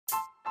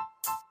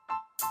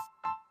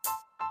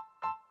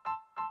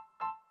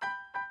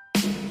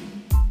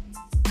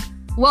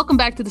Welcome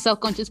back to the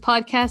Self-Conscious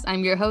Podcast.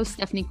 I'm your host,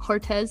 Stephanie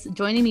Cortez.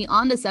 Joining me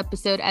on this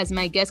episode as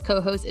my guest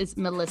co-host is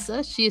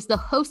Melissa. She is the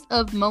host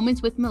of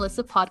Moments with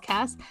Melissa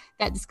podcast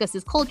that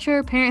discusses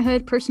culture,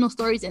 parenthood, personal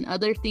stories, and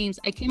other themes.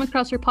 I came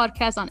across her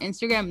podcast on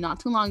Instagram not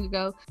too long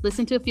ago,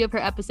 listened to a few of her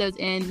episodes,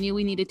 and knew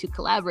we needed to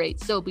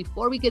collaborate. So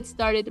before we get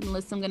started,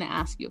 Melissa, I'm going to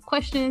ask you a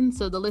question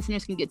so the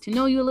listeners can get to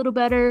know you a little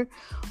better.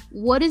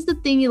 What is the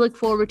thing you look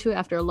forward to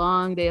after a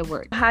long day of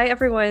work? Hi,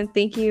 everyone.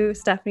 Thank you,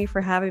 Stephanie,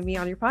 for having me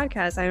on your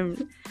podcast.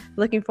 I'm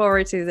looking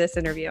forward to this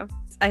interview.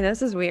 I know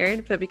this is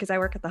weird, but because I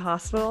work at the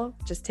hospital,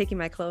 just taking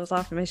my clothes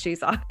off and my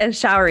shoes off and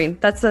showering,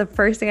 that's the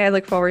first thing I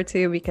look forward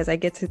to because I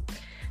get to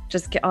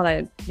just get all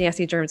that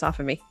nasty germs off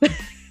of me.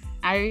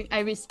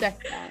 I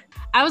respect that.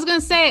 I was going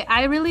to say,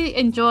 I really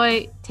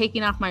enjoy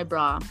taking off my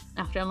bra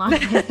after a long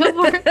day of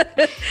work.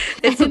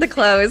 It's with the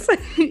clothes.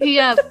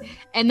 Yeah.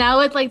 And now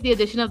with like the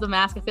addition of the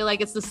mask, I feel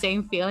like it's the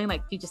same feeling.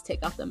 Like you just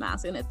take off the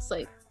mask and it's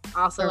like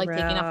also like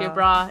taking off your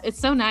bra. It's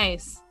so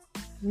nice.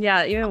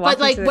 Yeah, even but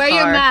like wear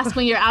your mask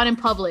when you're out in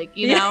public,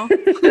 you know?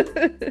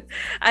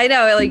 I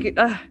know, like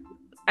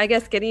I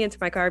guess getting into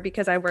my car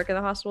because I work in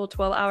the hospital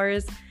 12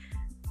 hours,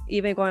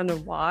 even going on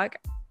a walk,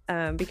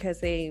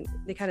 because they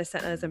kind of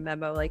sent us a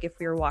memo like if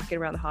we were walking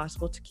around the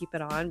hospital to keep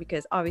it on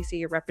because obviously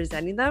you're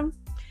representing them.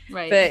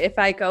 Right. But if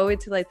I go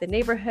into like the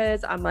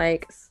neighborhoods, I'm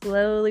like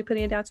slowly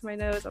putting it down to my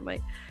nose. I'm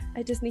like,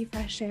 I just need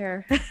fresh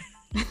air.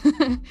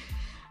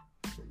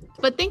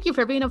 But thank you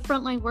for being a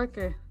frontline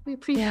worker. We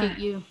appreciate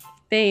you.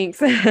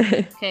 Thanks.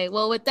 Okay,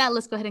 well, with that,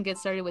 let's go ahead and get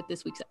started with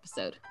this week's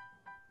episode.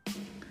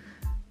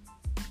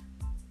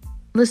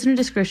 Listener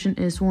discretion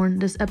is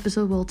warned. This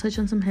episode will touch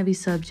on some heavy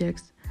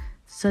subjects,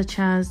 such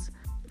as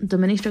the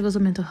many struggles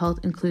of mental health,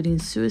 including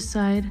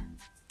suicide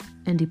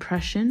and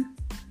depression.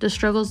 The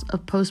struggles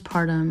of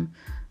postpartum,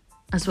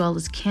 as well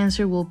as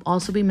cancer, will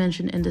also be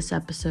mentioned in this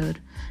episode,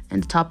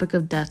 and the topic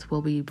of death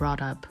will be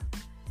brought up.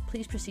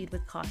 Please proceed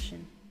with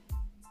caution.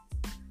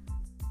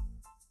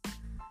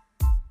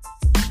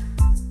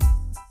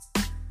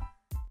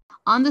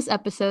 On this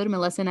episode,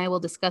 Melissa and I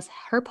will discuss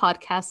her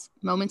podcast,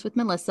 Moments with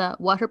Melissa,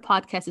 what her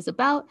podcast is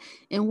about,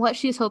 and what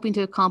she is hoping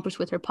to accomplish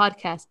with her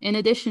podcast. In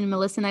addition,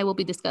 Melissa and I will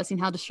be discussing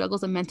how the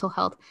struggles of mental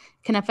health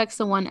can affect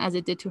someone as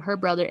it did to her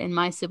brother and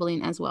my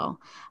sibling as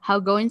well. How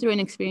going through an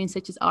experience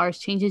such as ours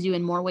changes you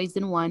in more ways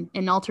than one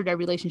and altered our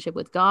relationship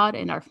with God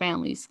and our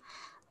families.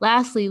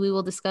 Lastly, we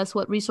will discuss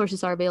what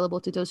resources are available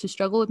to those who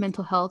struggle with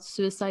mental health,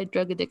 suicide,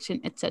 drug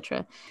addiction,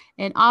 etc.,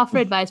 and offer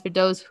advice for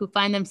those who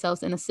find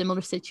themselves in a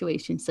similar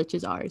situation such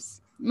as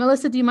ours.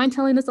 Melissa, do you mind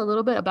telling us a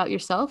little bit about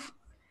yourself?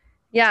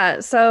 Yeah,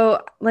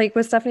 so like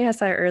what Stephanie has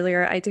said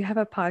earlier, I do have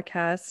a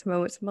podcast,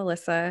 Moments with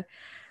Melissa.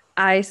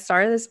 I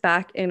started this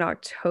back in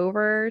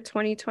October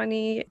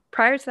 2020.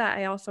 Prior to that,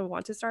 I also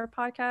want to start a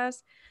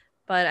podcast,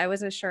 but I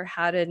wasn't sure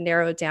how to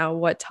narrow down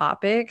what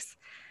topics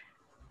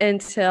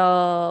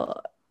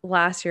until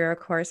last year, of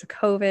course,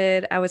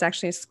 COVID. I was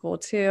actually in school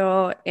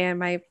too. And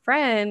my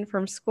friend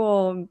from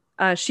school,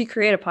 she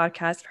created a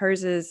podcast.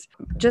 Hers is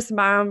just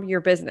Mom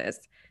Your Business.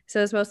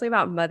 So it's mostly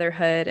about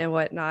motherhood and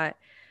whatnot.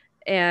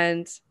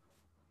 And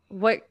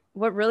what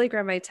really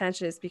grabbed my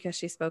attention is because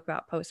she spoke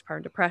about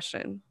postpartum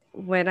depression.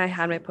 When I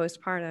had my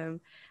postpartum,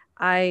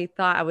 I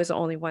thought I was the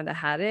only one that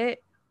had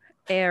it.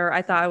 Or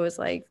I thought I was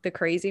like the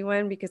crazy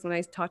one because when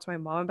I talked to my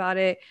mom about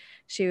it,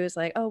 she was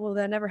like, oh, well,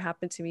 that never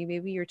happened to me.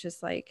 Maybe you're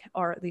just like,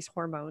 or at least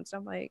hormones.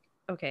 I'm like,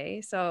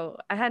 okay. So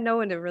I had no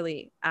one to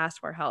really ask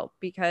for help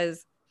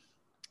because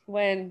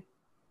when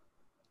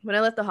I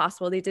left the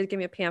hospital, they did give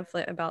me a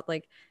pamphlet about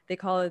like, they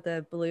call it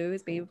the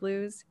blues, baby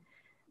blues.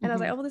 And I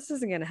was like, oh, well, this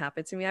isn't going to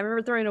happen to me. I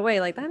remember throwing it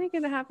away like, that ain't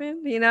going to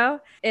happen, you know?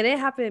 And it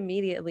happened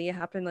immediately. It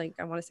happened like,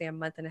 I want to say a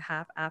month and a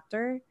half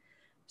after.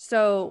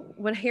 So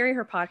when hearing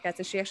her podcast,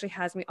 and she actually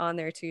has me on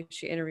there too,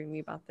 she interviewed me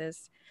about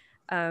this,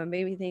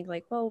 made me think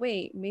like, well,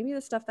 wait, maybe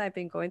the stuff that I've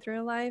been going through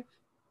in life,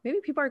 maybe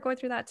people are going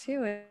through that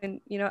too. And,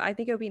 you know, I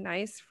think it would be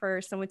nice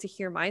for someone to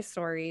hear my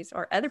stories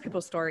or other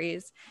people's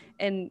stories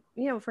and,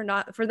 you know,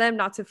 for them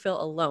not to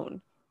feel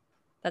alone.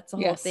 That's the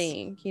whole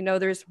thing. You know,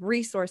 there's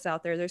resource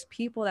out there. There's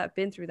people that have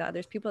been through that.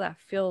 There's people that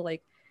feel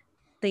like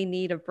they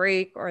need a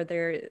break or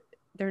they're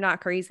not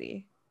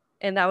crazy.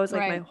 And that was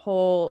like my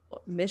whole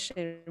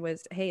mission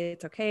was, hey,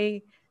 it's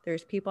okay.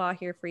 There's people out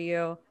here for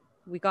you.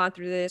 We gone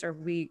through this or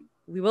we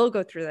will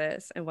go through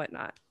this and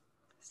whatnot.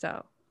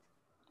 So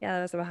yeah,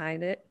 that was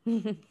behind it.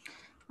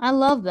 I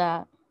love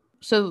that.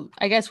 So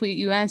I guess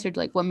you answered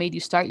like what made you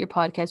start your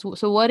podcast.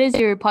 So what is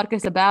your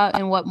podcast about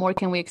and what more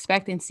can we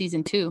expect in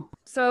season 2?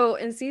 So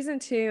in season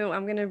 2,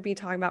 I'm going to be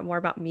talking about more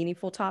about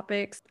meaningful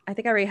topics. I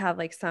think I already have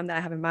like some that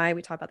I have in mind.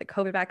 We talk about the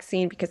COVID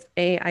vaccine because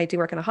I do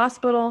work in a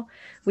hospital.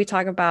 We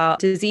talk about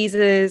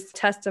diseases,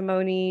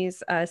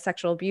 testimonies,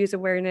 sexual abuse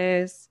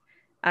awareness.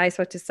 I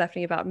spoke to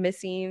Stephanie about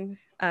missing,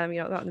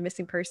 about the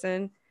missing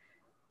person.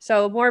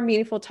 So more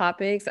meaningful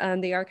topics.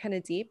 They are kind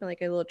of deep and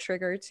like a little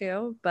trigger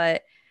too,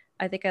 but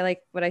I think I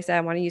like what I said.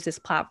 I want to use this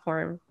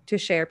platform to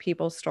share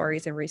people's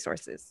stories and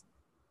resources.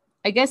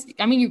 I guess,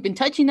 I mean, you've been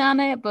touching on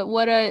it, but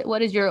what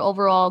is your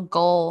overall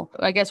goal?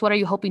 I guess, what are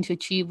you hoping to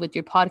achieve with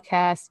your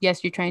podcast?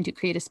 Yes, you're trying to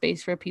create a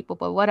space for people,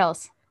 but what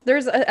else?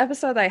 There's an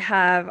episode I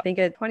have, I think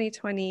a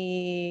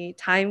 2020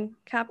 time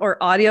cap or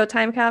audio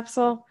time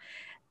capsule.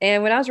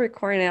 And when I was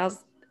recording it,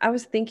 I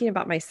was thinking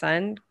about my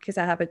son because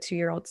I have a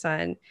 2-year-old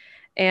son.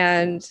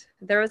 And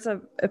there was a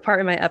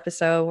part in my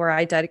episode where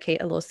I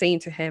dedicate a little saying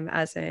to him,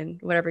 as in,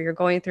 whatever you're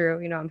going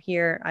through, I'm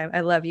here. I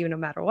love you no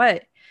matter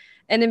what.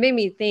 And it made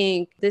me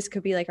think this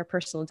could be like a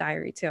personal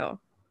diary too. I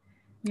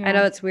Yeah.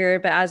 know it's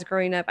weird, but as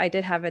growing up, I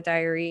did have a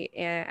diary.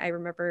 And I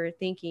remember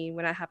thinking,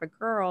 when I have a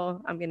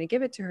girl, I'm going to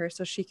give it to her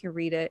so she can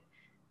read it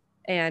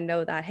and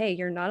know that, hey,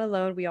 you're not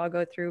alone. We all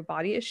go through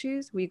body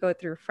issues. We go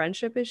through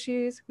friendship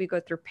issues. We go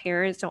through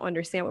parents don't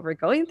understand what we're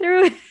going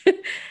through,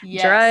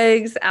 Yes.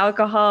 drugs,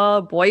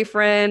 alcohol,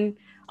 boyfriend,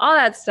 all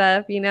that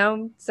stuff,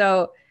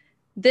 So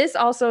this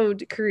also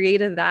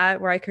created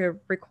that where I could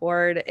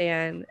record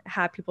and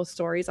have people's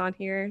stories on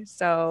here.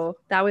 So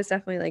that was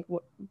definitely like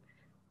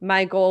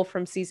my goal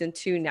from season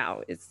 2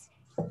 now is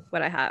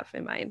what I have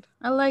in mind.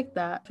 I like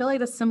that. I feel like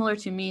that's similar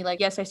to me. Like,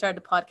 yes, I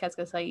started the podcast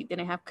because I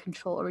didn't have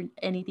control over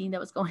anything that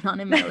was going on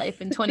in my life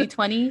in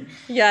 2020.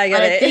 Yeah, I get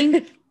But I it.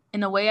 think,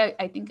 in a way,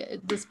 I think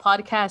this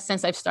podcast,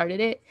 since I've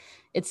started it,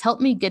 it's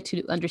helped me get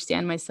to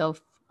understand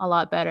myself a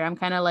lot better. I'm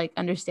kind of like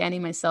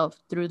understanding myself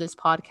through this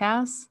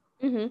podcast,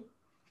 Mm-hmm.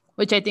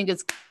 which I think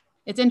it's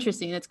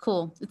interesting. It's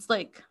cool. It's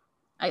like,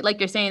 like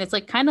you're saying, it's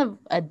like kind of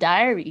a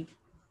diary,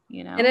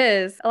 It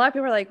is. A lot of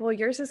people are like, well,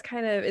 yours is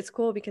it's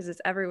cool because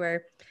it's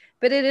everywhere.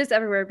 But it is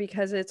everywhere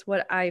because it's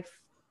what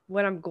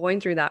I'm going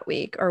through that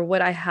week or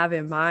what I have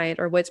in mind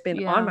or what's been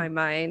on Yeah. my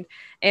mind.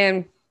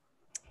 And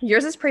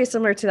yours is pretty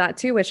similar to that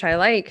too, which I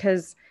like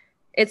because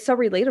it's so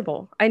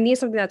relatable. I need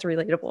something that's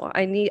relatable.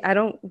 I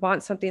don't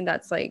want something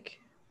that's like,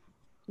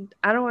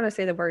 I don't want to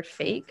say the word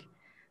fake,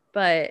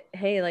 but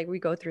hey, like we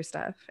go through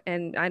stuff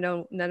and I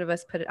know none of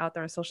us put it out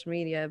there on social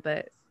media,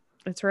 but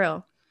it's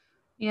real.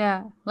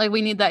 Yeah. Like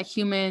we need that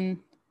human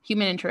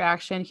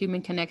interaction,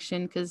 human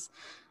connection, because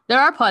there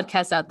are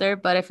podcasts out there,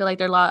 but I feel like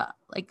they're a lot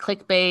like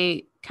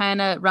clickbait,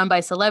 kind of run by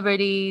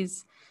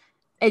celebrities.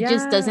 It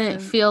just doesn't Yeah.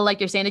 feel like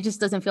you're saying, it just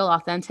doesn't feel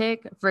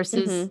authentic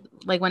versus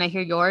Mm-hmm. like when I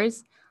hear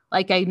yours,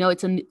 like I know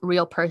it's a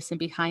real person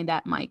behind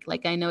that mic.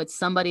 Like I know it's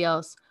somebody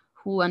else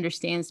who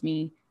understands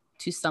me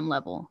to some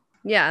level.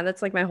 Yeah,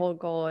 that's like my whole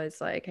goal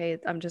is like, hey,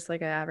 I'm just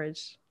like an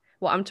average.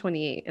 Well, I'm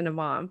 28 and a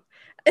mom.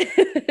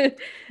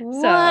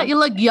 What? So, You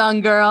look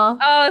young, girl.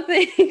 oh,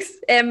 thanks.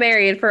 And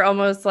married for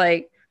almost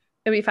like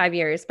it'll be 5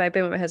 years, but I've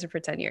been with my husband for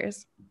 10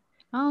 years.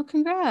 Oh,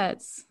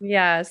 congrats.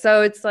 Yeah.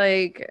 So it's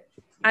like,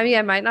 I mean,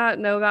 I might not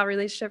know about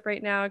relationship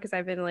right now because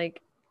I've been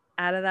like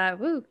out of that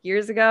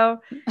years ago.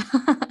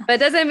 But it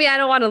doesn't mean I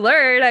don't want to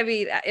learn. I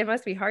mean, it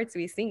must be hard to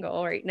be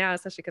single right now,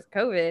 especially because of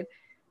COVID.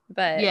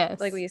 But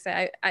like what Yes. you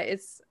said, I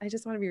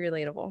just want to be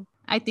relatable.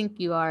 I think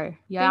you are.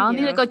 Yeah, Thank I'll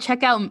need to you. go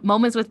check out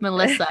Moments with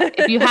Melissa.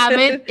 If you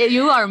haven't,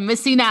 you are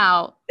missing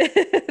out.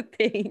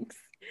 Thanks.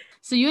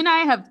 So you and I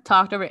have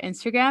talked over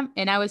Instagram,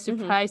 and I was Hmm.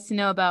 surprised to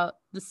know about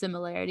the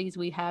similarities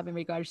we have in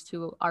regards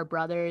to our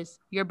brothers,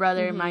 your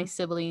brother, my Hmm.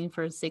 sibling,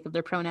 for the sake of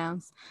their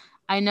pronouns.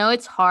 I know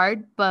it's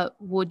hard, but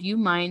would you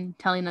mind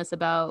telling us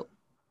about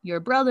your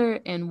brother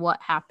and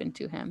what happened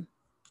to him?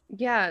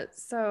 Yeah.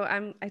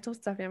 So I told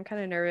Stephanie I'm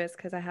kind of nervous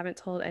because I haven't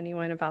told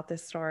anyone about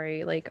this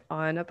story like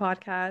on a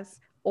podcast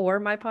or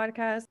my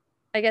podcast.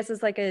 I guess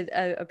it's like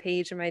a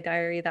page in my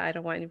diary that I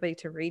don't want anybody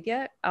to read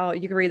yet. Oh,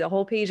 you can read the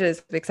whole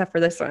pages except for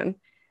this one,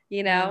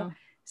 you know? Yeah.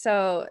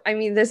 So, I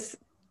mean,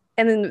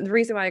 and then the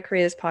reason why I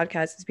created this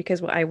podcast is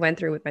because what I went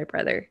through with my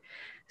brother.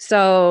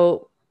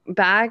 So,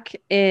 back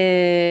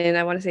in,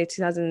 I want to say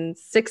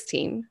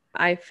 2016,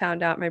 I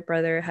found out my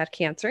brother had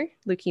cancer,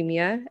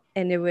 leukemia,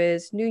 and it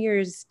was New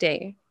Year's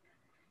Day.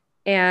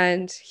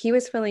 And he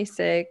was feeling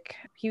sick.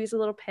 He was a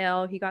little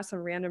pale. He got some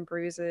random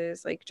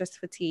bruises, like just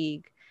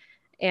fatigue,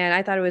 and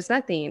I thought it was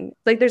nothing.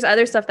 Like there's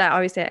other stuff that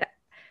obviously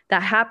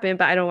that happened,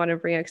 but I don't want to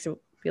bring it because it would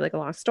be like a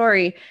long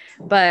story.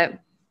 But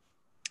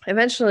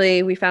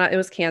eventually we found out it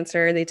was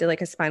cancer. They did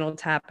like a spinal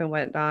tap and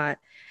whatnot.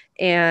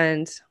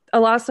 And a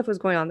lot of stuff was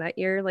going on that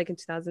year. Like in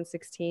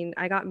 2016,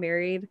 I got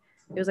married.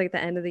 It was like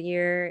the end of the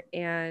year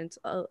and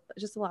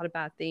just a lot of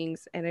bad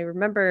things. And I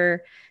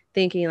remember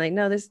thinking like,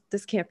 no, this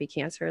can't be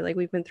cancer. Like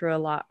we've been through a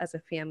lot as a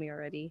family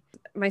already.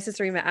 My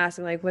sister even asked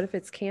me like, what if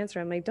it's cancer?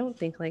 I'm like, don't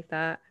think like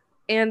that.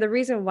 And the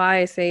reason why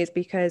I say is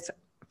because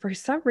for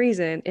some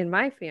reason in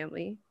my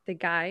family, the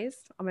guys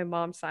on my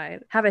mom's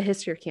side have a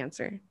history of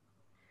cancer.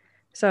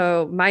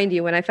 So, mind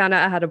you, when I found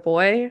out I had a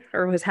boy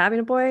or was having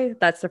a boy,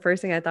 that's the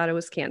first thing I thought it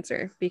was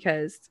cancer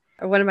because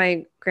one of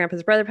my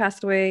grandpa's brother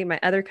passed away, my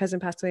other cousin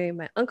passed away,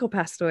 my uncle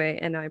passed away,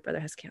 and now my brother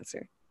has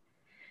cancer.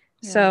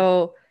 Yeah.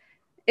 So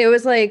it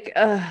was like,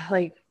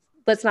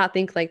 let's not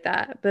think like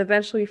that. But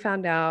eventually we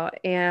found out,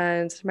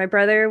 and my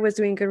brother was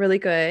doing good, really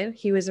good.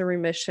 He was in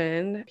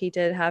remission. He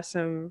did have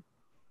some,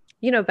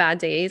 bad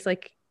days,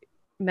 like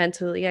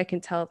mentally. I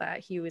can tell that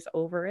he was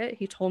over it.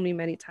 He told me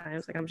many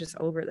times, like, I'm just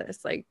over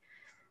this. Like,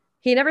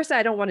 he never said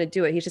I don't want to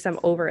do it. He's just, I'm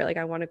over it. Like,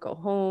 I want to go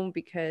home,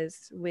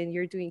 because when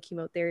you're doing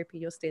chemotherapy,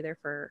 you'll stay there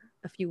for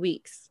a few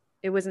weeks.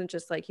 It wasn't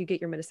just like you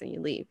get your medicine,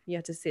 you leave. You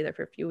have to stay there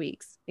for a few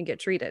weeks and get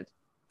treated.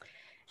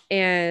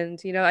 And,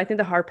 I think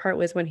the hard part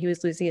was when he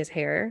was losing his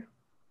hair,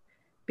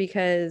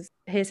 because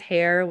his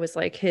hair was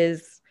like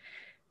his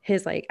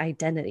like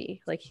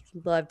identity. Like, he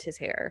loved his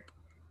hair,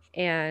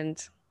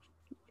 and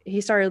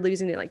he started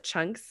losing it like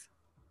chunks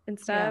and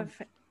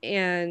stuff. Yeah.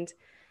 And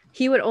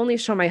he would only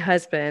show my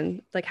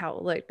husband like how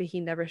it looked, but he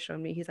never showed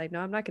me. He's like, no,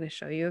 I'm not going to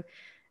show you.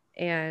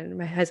 And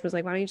my husband's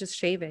like, why don't you just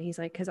shave it? He's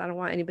like, because I don't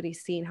want anybody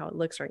seeing how it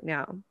looks right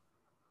now.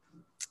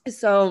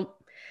 So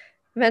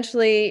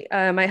eventually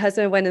my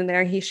husband went in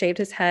there, he shaved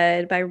his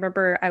head. But I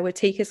remember I would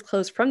take his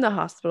clothes from the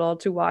hospital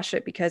to wash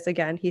it, because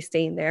again, he's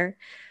staying there.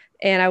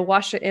 And I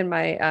washed it in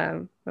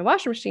my my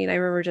washing machine. I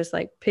remember just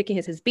like picking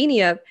his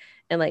beanie up,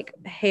 and like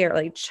hair,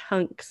 like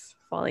chunks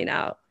falling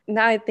out.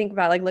 Now I think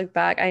about, like, look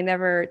back, I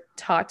never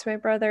talked to my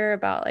brother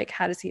about like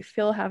how does he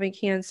feel having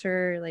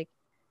cancer, like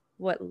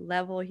what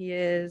level he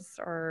is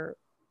or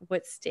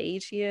what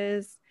stage he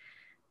is.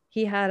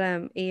 He had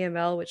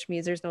AML, which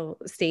means there's no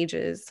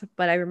stages,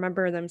 but I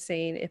remember them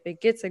saying if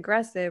it gets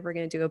aggressive, we're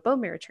going to do a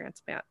bone marrow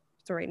transplant.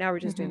 So right now we're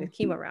just doing the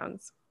chemo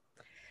rounds.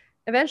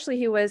 Eventually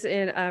he was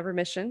in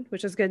remission,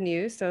 which is good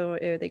news. So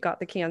they got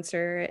the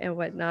cancer and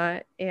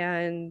whatnot.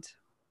 And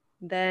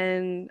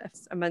then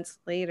a month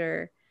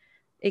later,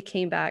 it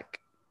came back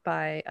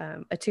by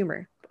a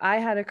tumor. I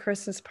had a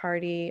Christmas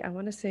party, I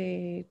want to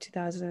say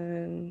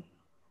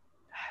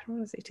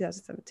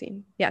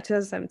 2017. Yeah,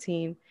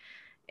 2017.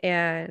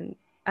 And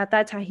at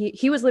that time,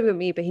 he was living with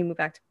me, but he moved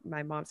back to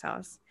my mom's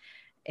house.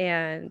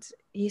 And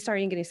he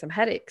started getting some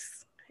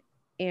headaches.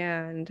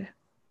 And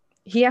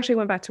he actually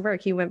went back to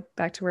work. He went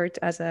back to work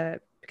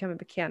become a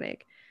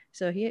mechanic.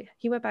 So he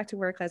went back to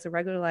work as a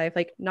regular life.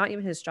 Like, not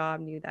even his job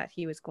knew that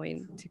he was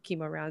going to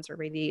chemo rounds or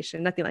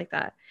radiation, nothing like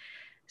that.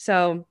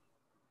 So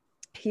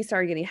he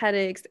started getting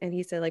headaches, and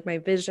he said, like, my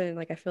vision,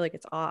 like, I feel like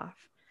it's off.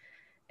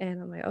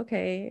 And I'm like,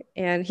 okay.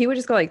 And he would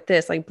just go like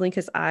this, like blink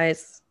his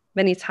eyes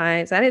many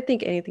times. I didn't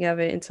think anything of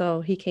it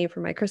until he came for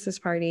my Christmas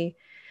party,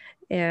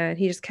 and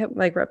he just kept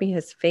like rubbing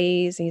his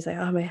face, and he's like,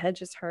 oh, my head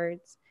just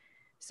hurts.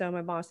 So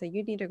my mom said,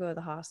 you need to go to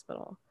the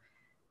hospital.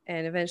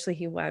 And eventually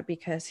he went,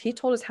 because he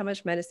told us how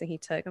much medicine he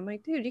took. I'm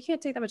like, dude, you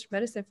can't take that much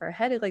medicine for a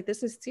headache. Like,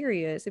 this is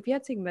serious. If you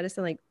had to take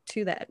medicine like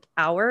to that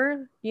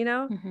hour,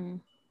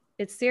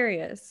 it's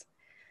serious.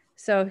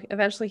 So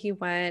eventually he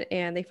went,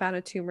 and they found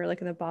a tumor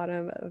like in the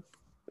bottom of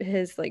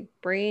his like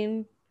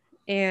brain.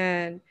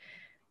 And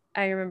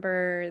I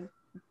remember,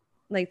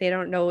 like, they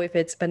don't know if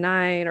it's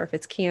benign or if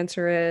it's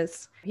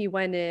cancerous. He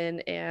went in,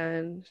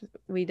 and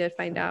we did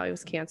find out it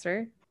was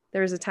cancer.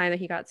 There was a time that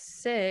he got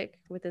sick.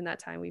 Within that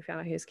time, we found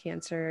out he was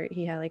cancer.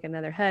 He had like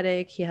another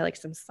headache. He had like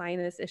some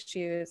sinus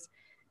issues.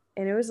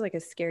 And it was like a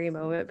scary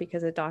moment,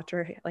 because the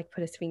doctor like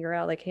put his finger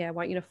out, like, hey, I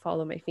want you to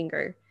follow my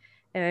finger.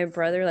 And my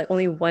brother, like,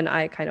 only one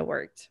eye kind of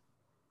worked.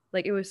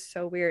 Like, it was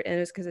so weird. And it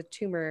was because a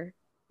tumor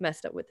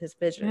messed up with his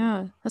vision.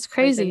 Yeah, that's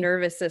crazy. Like the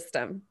nervous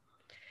system.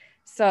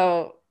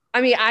 So,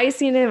 I mean, I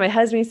seen it, my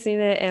husband seen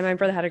it, and my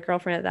brother had a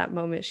girlfriend at that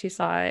moment. She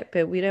saw it,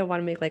 but we didn't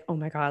want to make like, oh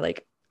my God,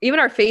 like, even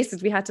our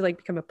faces, we had to like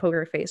become a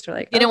poker face. Or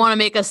like, you didn't want to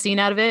make a scene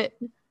out of it.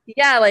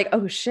 Yeah, like,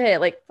 oh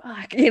shit, like,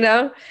 fuck,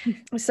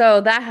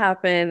 So that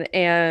happened,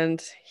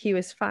 and he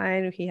was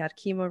fine. He had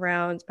chemo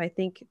rounds, but I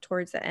think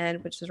towards the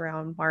end, which was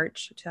around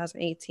March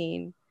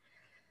 2018.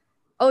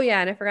 Oh yeah,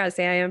 and I forgot to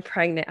say, I am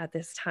pregnant at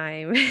this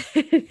time.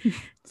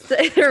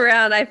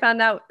 I found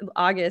out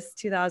August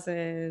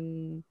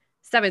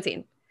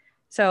 2017.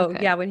 So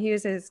okay. Yeah, when he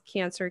was his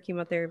cancer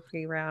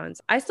chemotherapy rounds,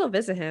 I still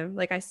visit him.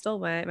 Like, I still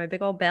went, my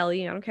big old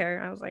belly, I don't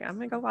care. I was like, I'm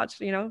gonna go watch,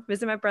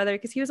 visit my brother,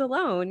 because he was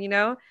alone.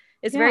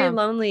 It's very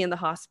lonely in the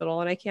hospital.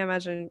 And I can't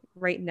imagine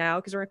right now,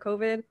 because we're in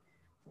COVID,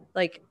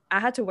 like, I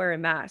had to wear a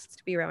mask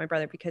to be around my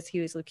brother, because he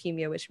was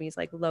leukemia, which means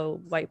like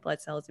low white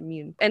blood cells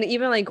immune. And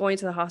even like going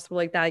to the hospital,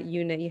 like that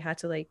unit, you had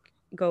to like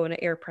go in an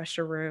air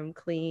pressure room,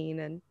 clean,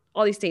 and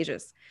all these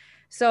stages.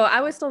 So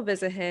I would still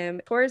visit him.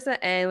 Towards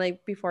the end,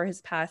 like before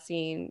his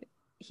passing,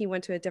 he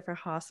went to a different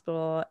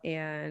hospital,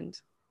 and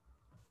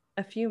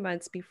a few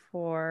months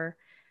before,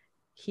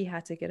 he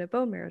had to get a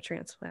bone marrow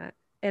transplant.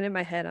 And in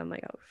my head, I'm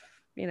like, oh,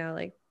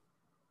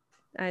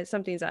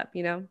 something's up,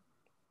 Yeah.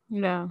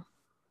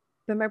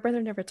 But my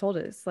brother never told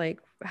us like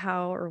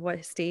how or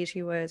what stage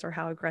he was or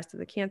how aggressive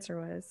the cancer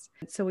was.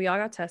 So we all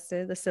got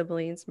tested, the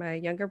siblings, my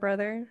younger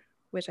brother,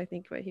 which I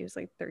think he was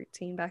like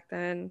 13 back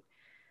then,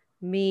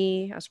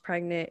 me, I was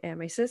pregnant, and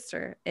my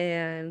sister.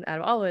 And out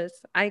of all of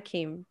us, I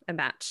came a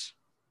match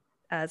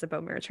as a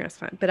bone marrow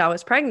transplant, but I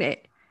was pregnant.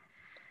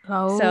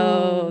 Oh.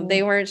 So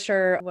they weren't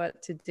sure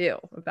what to do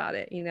about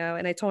it,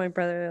 and I told my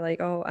brother, like,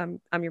 oh,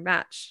 I'm your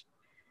match.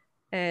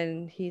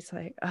 And he's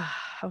like, oh,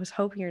 I was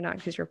hoping you're not,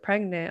 because you're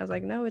pregnant. I was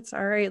like, no, it's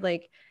all right.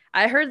 Like,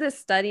 I heard this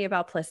study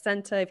about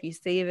placenta. If you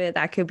save it,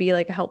 that could be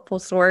like a helpful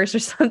source or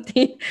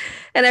something.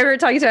 And I remember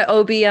talking to an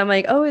OB. I'm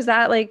like, oh, is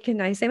that like,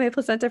 can I save my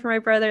placenta for my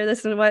brother?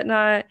 This and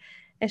whatnot.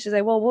 And she's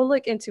like, well, we'll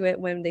look into it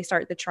when they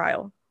start the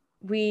trial.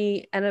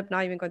 we ended up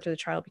not even going through the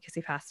trial because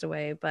he passed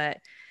away. But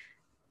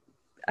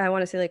I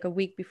want to say like a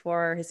week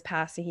before his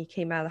passing, he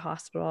came out of the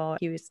hospital.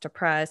 He was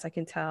depressed. I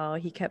can tell.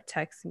 He kept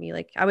texting me.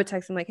 Like I would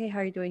text him like, hey, how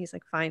are you doing? He's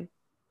like, fine.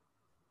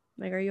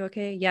 I'm like, are you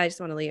okay? Yeah, I just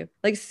want to leave.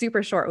 Like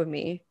super short with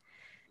me.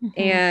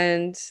 Mm-hmm.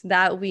 And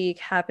that week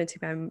happened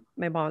to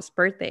my mom's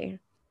birthday.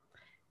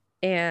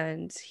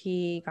 And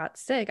he got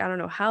sick. I don't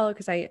know how,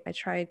 because I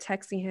tried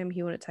texting him.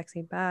 He wouldn't text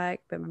me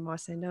back. But my mom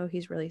said, no,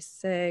 he's really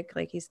sick.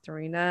 Like he's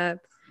throwing up.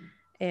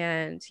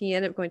 And he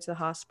ended up going to the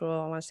hospital,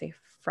 I want to say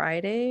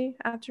Friday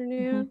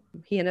afternoon.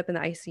 He ended up in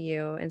the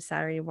ICU, and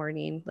Saturday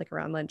morning, like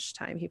around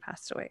lunchtime, he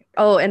passed away.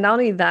 Oh, and not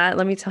only that,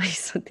 let me tell you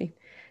something.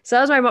 So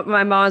that was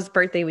my mom's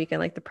birthday weekend,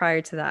 like the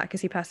prior to that,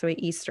 because he passed away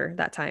Easter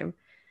that time.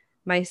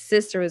 My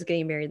sister was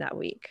getting married that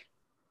week.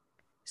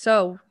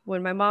 So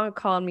when my mom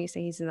called me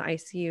saying he's in the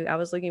ICU, I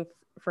was looking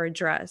for a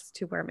dress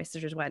to wear at my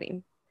sister's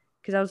wedding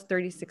because I was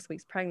 36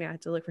 weeks pregnant. I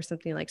had to look for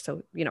something like,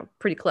 so,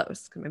 pretty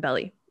close because my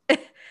belly.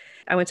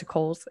 I went to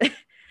Kohl's.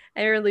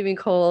 I remember leaving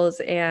Kohl's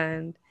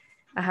and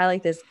I had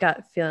like this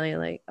gut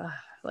feeling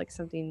like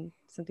something's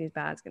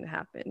bad's going to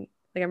happen.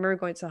 Like I remember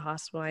going to the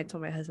hospital and I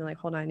told my husband, like,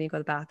 hold on, I need to go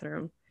to the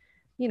bathroom.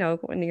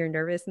 When you're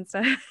nervous and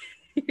stuff,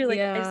 you're like,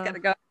 I just got to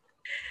go.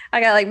 I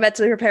got like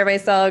mentally prepare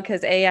myself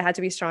because I had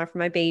to be strong for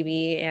my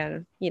baby.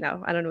 And, I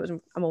don't know what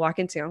I'm going to walk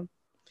into.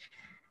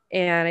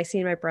 And I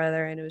seen my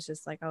brother and it was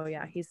just like, oh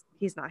yeah,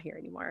 he's not here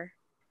anymore.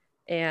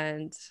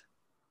 And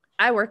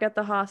I work at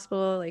the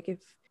hospital. Like if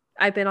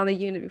I've been on the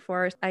unit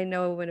before, I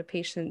know when a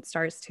patient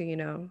starts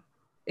to,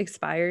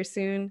 expire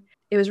soon.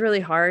 It was really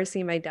hard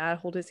seeing my dad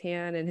hold his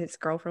hand and his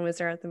girlfriend was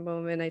there at the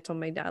moment. I told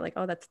my dad like,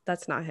 oh,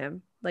 that's not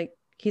him. Like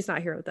he's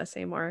not here with us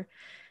anymore.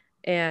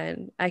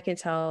 And I can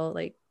tell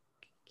like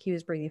he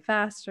was breathing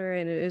faster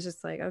and it was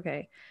just like,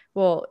 okay,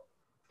 well,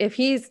 if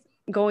he's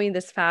going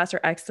this fast or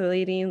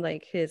escalating,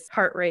 like his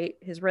heart rate,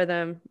 his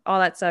rhythm, all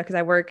that stuff, because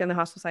I work in the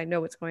hospital, so I know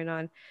what's going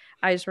on.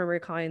 I just remember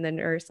calling the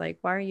nurse, like,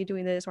 why are you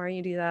doing this? Why are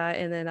you do that?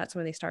 And then that's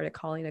when they started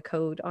calling a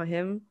code on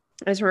him.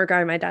 I just remember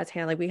grabbing my dad's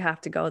hand, like, we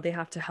have to go. They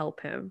have to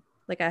help him.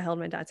 Like I held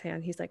my dad's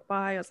hand. He's like,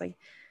 why? I was like,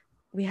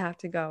 we have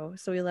to go.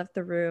 So we left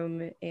the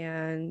room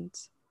and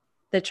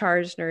the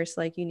charge nurse,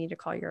 like, you need to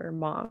call your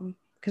mom.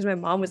 Because my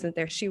mom wasn't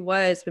there. She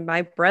was, but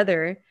my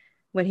brother,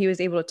 when he was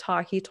able to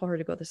talk, he told her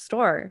to go to the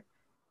store.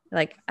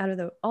 Like out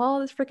of all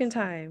this freaking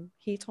time,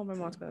 he told my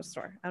mom to go to the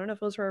store. I don't know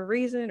if it was for a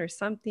reason or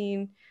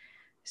something.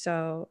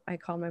 So I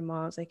called my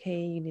mom. I was like,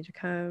 hey, you need to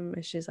come.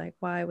 And she's like,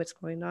 why? What's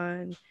going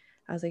on?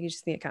 I was like, you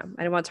just need to come.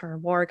 I didn't want to tell her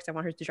more because I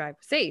want her to drive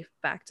safe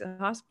back to the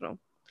hospital.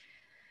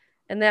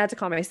 And then I had to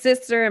call my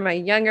sister and my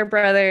younger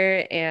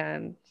brother.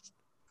 And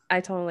I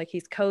told him like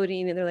he's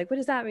coding. And they're like, what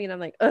does that mean? I'm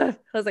like, ugh.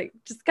 I was like,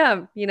 just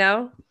come,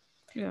 Yeah.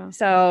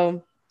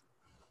 So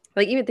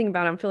like even thinking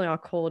about it, I'm feeling all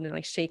cold and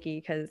like shaky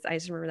because I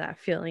just remember that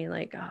feeling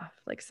like, oh,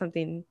 like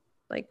something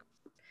like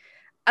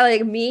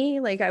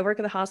me, like I work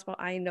at the hospital,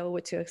 I know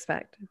what to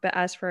expect. But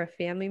as for a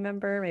family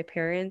member, my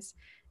parents,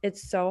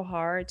 it's so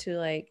hard to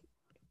like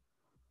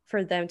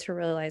for them to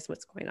realize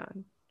what's going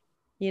on,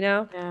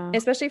 Yeah.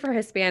 especially for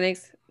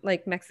Hispanics,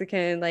 like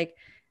Mexican, like,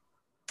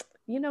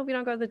 we don't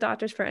go to the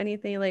doctors for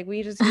anything. Like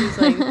we just use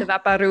like the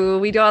Vaporu,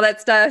 we do all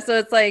that stuff. So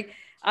it's like,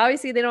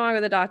 obviously they don't want to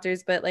go to the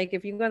doctors, but like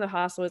if you go to the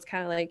hospital, it's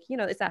kind of like,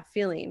 it's that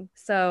feeling.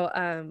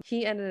 So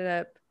he ended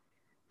up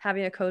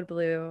having a code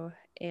blue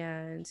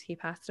and he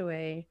passed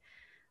away.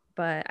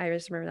 But I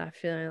just remember that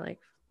feeling like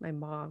my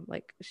mom,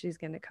 like she's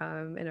going to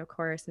come. And of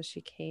course, when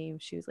she came,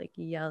 she was like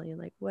yelling,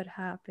 like, what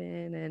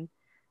happened? And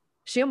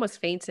she almost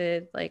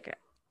fainted. Like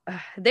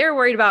they were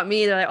worried about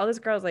me. They're like, oh, this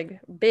girl's like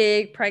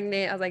big,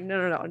 pregnant. I was like,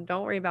 no,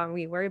 don't worry about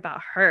me. Worry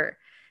about her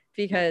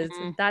because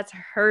that's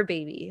her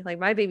baby. Like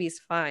my baby's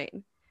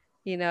fine,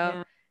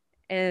 Yeah.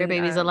 and Your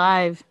baby's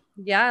alive.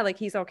 Yeah, like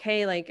he's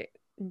okay. Like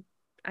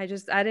I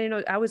didn't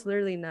know. I was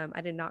literally numb.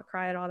 I did not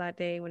cry at all that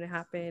day when it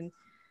happened.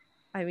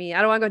 I mean, I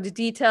don't want to go into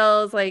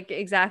details like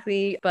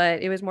exactly,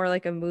 but it was more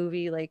like a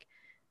movie. Like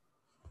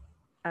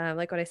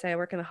what I say, I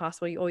work in the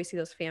hospital. You always see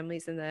those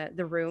families in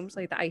the rooms,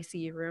 like the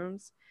ICU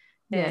rooms.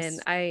 Yes.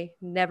 And I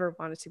never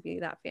wanted to be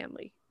that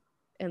family.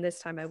 And this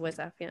time I was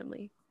that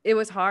family. It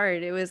was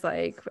hard. It was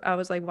like, I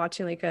was like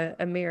watching like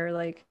a mirror,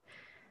 like,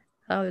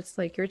 oh, it's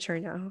like your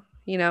turn now.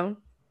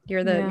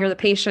 You're the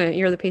patient,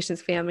 you're the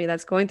patient's family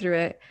that's going through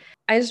it.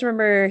 I just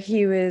remember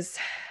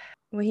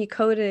when he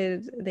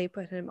coded, they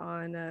put him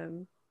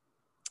on,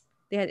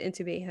 they had to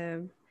intubate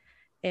him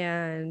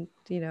and,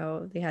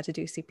 they had to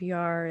do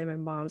CPR and my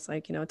mom's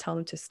like, tell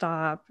him to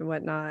stop and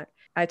whatnot.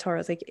 I told her, I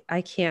was like,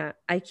 I can't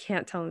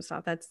tell him to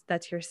stop.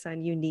 That's your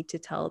son. You need to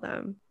tell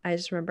them. I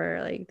just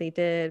remember like they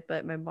did,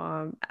 but my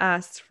mom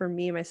asked for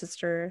me and my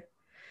sister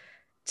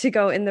to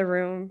go in the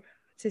room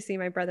to see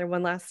my brother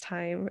one last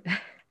time.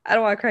 I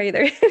don't want to cry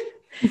either.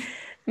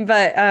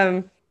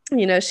 But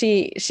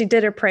she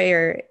did a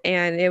prayer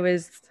and it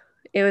was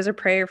a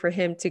prayer for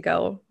him to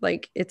go.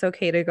 Like it's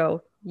okay to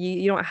go.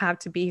 You don't have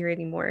to be here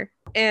anymore.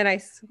 And I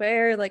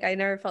swear, like I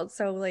never felt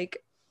so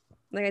like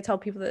Like I tell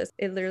people this,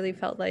 it literally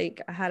felt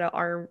like I had a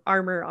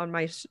armor on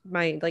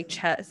my like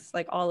chest.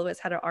 Like all of us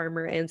had an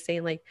armor and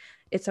saying like,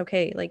 it's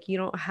okay. Like you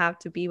don't have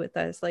to be with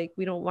us. Like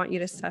we don't want you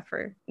to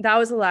suffer. That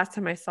was the last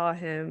time I saw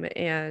him.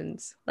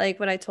 And like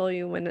what I told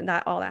you, when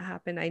all that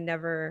happened, I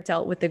never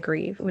dealt with the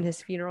grief. When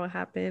his funeral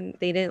happened,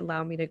 they didn't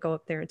allow me to go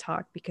up there and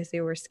talk because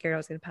they were scared I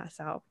was going to pass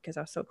out because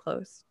I was so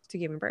close to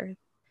giving birth.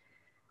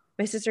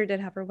 My sister did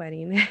have her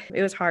wedding.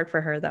 It was hard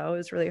for her though. It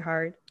was really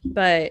hard.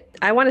 But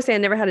I want to say I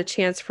never had a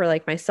chance for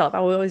like myself. I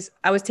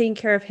was taking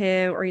care of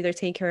him or either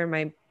taking care of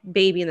my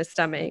baby in the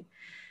stomach.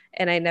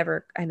 And I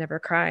never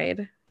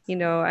cried. You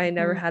know, I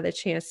never had the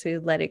chance to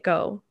let it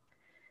go.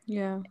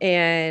 Yeah.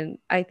 And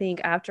I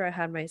think after I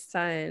had my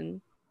son,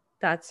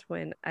 that's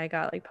when I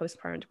got like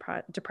postpartum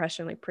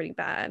depression, like pretty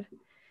bad.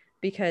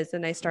 Because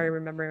then I started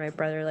remembering my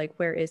brother, like,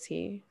 where is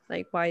he?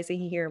 Like, why isn't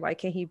he here? Why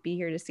can't he be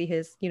here to see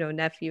his,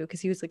 nephew?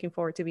 Because he was looking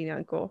forward to being an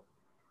uncle.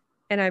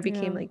 And I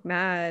became like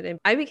mad and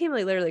I became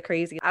like literally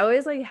crazy. I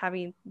was like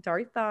having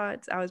dark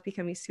thoughts. I was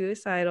becoming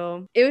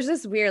suicidal. It was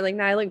just weird. Like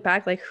now I look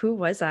back, like, who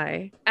was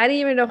I? I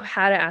didn't even know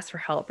how to ask for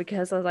help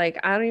because I was like,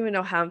 I don't even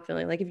know how I'm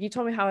feeling. Like if you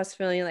told me how I was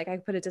feeling, like I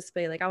could put a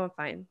display, like I'm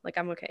fine. Like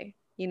I'm okay.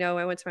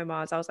 I went to my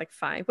mom's. I was like,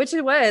 fine, which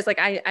it was like,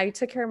 I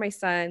took care of my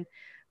son.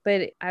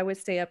 But I would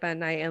stay up at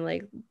night and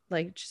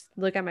like just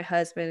look at my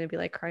husband and be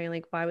like crying,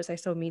 like, why was I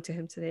so mean to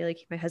him today?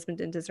 Like my husband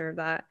didn't deserve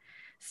that,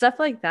 stuff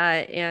like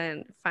that.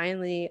 And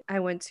finally I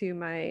went to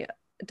my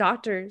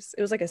doctor's.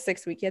 It was like a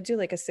 6-week. You had to do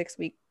like a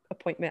 6-week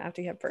appointment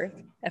after you have birth.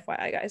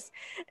 FYI, guys.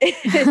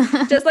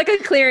 Just like a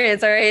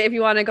clearance, all right, if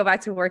you want to go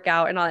back to work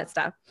out and all that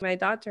stuff. My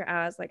doctor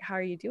asked, like, how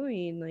are you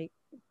doing? Like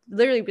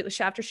literally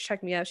after she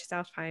checked me out, she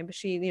sounds fine. But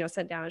she,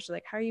 sat down and she's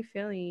like, how are you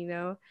feeling?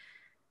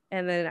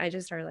 And then I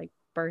just started like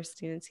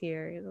bursting in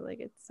tears. Like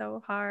it's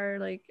so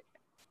hard. Like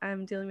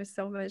I'm dealing with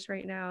so much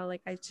right now. Like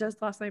I just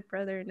lost my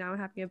brother. Now I'm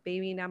having a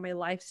baby. Now my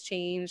life's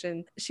changed.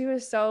 And she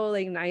was so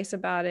like nice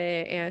about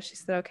it. And she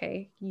said,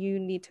 okay, you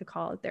need to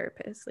call a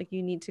therapist. Like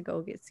you need to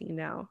go get seen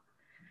now.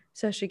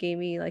 So she gave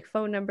me like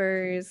phone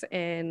numbers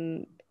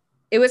and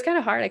it was kind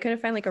of hard. I couldn't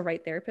find like a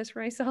right therapist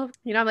for myself.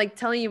 I'm like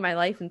telling you my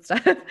life and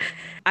stuff.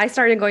 I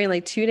started going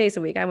like 2 days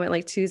a week. I went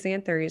like Tuesday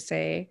and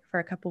Thursday for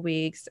a couple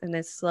weeks. And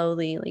then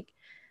slowly like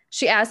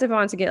she asked if I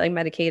wanted to get like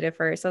medicated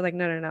first. I was like,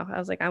 no. I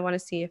was like, I want to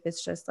see if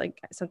it's just like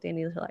something I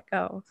need to let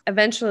go.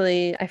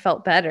 Eventually I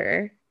felt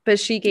better, but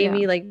she gave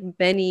me like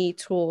many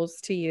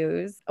tools to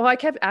use. Oh, I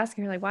kept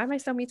asking her like, why am I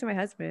so mean to my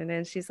husband?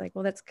 And she's like,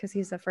 well, that's because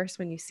he's the first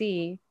one you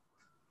see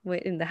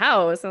in the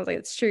house. And I was like,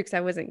 it's true, because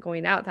I wasn't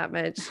going out that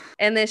much.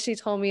 And then she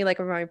told me like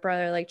about my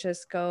brother, like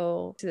just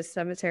go to the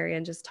cemetery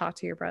and just talk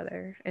to your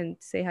brother and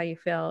say how you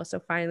feel. So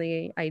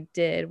finally I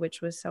did,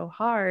 which was so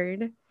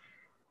hard.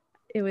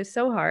 It was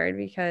so hard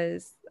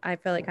because I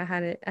felt like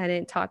I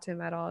didn't talk to him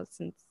at all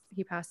since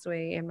he passed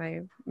away and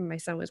my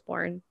son was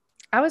born.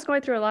 I was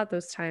going through a lot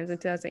those times in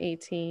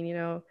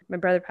 2018. My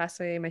brother passed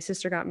away, my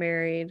sister got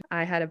married,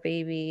 I had a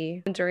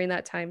baby. And during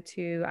that time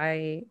too,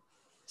 I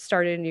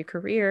started a new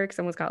career because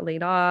someone got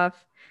laid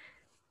off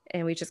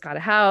and we just got a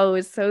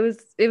house. So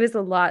it was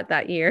a lot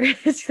that year,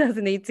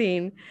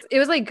 2018. It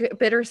was like a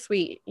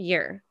bittersweet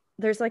year.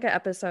 There's like an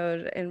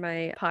episode in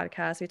my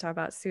podcast we talk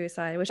about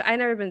suicide, which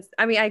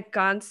I'd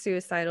gone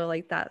suicidal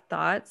like that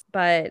thoughts,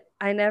 but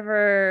I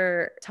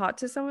never talked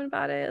to someone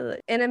about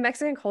it. And in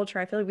Mexican culture,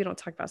 I feel like we don't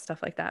talk about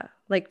stuff like that,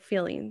 like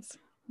feelings.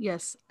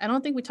 Yes. I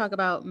don't think we talk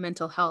about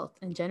mental health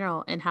in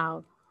general and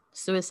how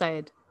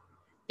suicide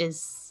is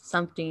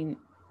something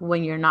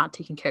when you're not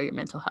taking care of your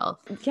mental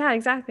health. Yeah,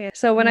 exactly.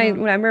 So when I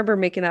remember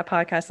making that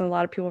podcast, and a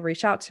lot of people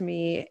reach out to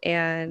me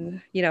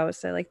and,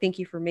 say like, thank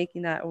you for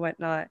making that and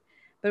whatnot.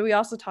 But we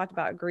also talked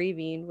about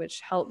grieving,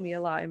 which helped me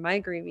a lot in my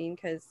grieving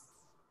because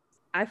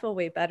I feel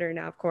way better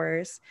now, of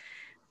course.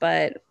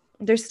 But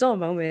there's still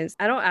moments.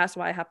 I don't ask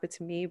why it happened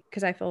to me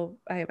because I feel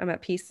I'm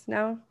at peace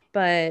now.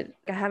 But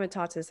I haven't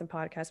talked to this in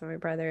podcasts with my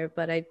brother,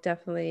 but I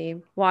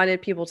definitely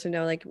wanted people to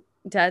know like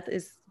death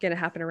is going to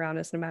happen around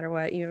us no matter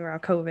what, even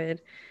around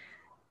COVID.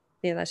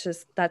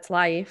 That's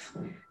life.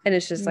 And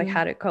it's just like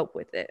how to cope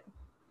with it.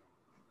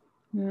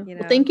 Yeah.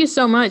 Well, thank you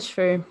so much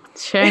for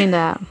sharing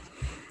that.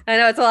 I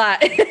know it's a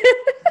lot.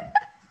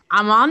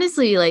 I'm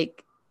honestly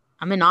like,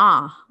 I'm in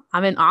awe.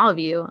 I'm in awe of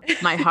you.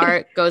 My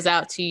heart goes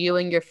out to you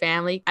and your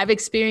family. I've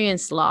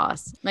experienced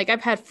loss. Like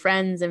I've had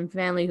friends and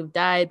family who've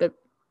died, but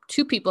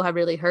 2 people have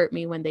really hurt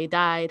me when they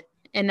died.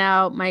 And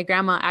now my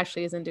grandma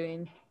actually isn't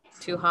doing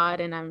too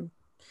hot. And I'm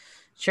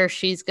sure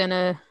she's going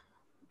to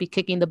be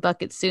kicking the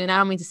bucket soon. I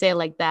don't mean to say it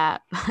like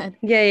that. But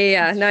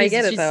yeah. No, I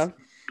get it though.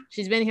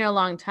 She's been here a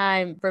long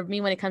time. For me,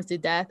 when it comes to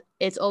death,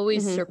 it's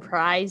always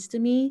surprised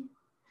me.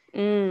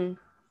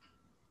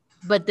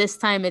 But this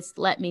time it's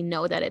let me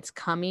know that it's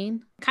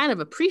coming. Kind of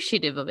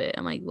appreciative of it.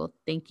 I'm like, well,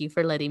 thank you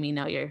for letting me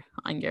know you're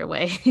on your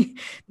way. Thank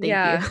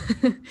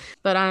you.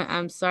 But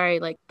I'm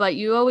sorry. Like, but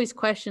you always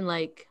question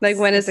like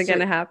when is it going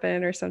to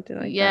happen or something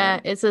like that?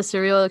 Yeah, it's a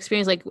surreal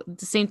experience. Like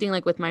the same thing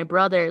like with my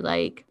brother.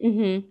 Like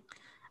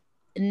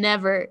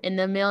never in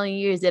a million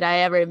years did I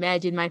ever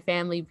imagine my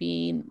family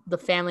being the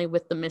family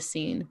with the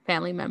missing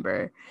family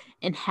member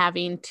and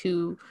having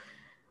to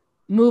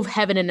move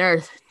heaven and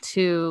earth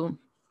to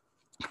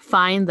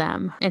find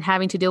them and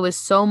having to deal with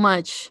so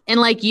much. And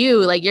like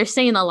you're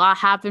saying a lot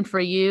happened for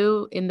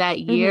you in that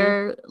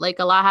year. Like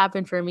a lot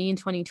happened for me in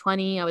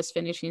 2020. I was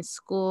finishing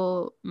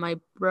school. My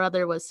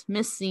brother was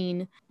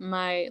missing.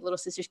 My little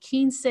sister's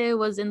quince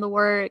was in the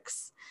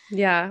works.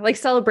 Yeah. Like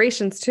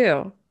celebrations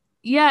too.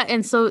 Yeah.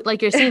 And so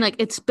like you're saying, like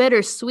it's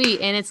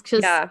bittersweet and it's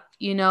just,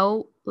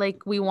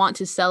 like we want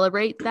to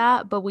celebrate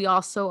that, but we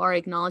also are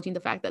acknowledging the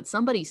fact that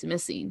somebody's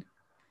missing.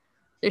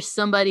 There's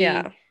somebody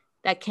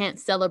that can't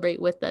celebrate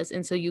with us,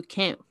 and so you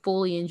can't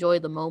fully enjoy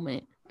the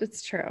moment.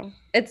 It's true.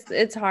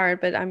 It's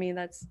hard, but I mean,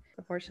 that's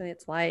unfortunately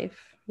it's life.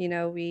 We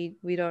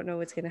don't know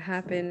what's going to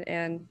happen,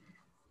 and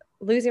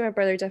losing my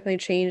brother definitely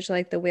changed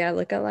like the way I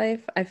look at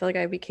life. I feel like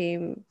I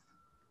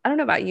don't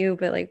know about you,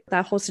 but like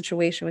that whole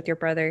situation with your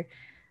brother,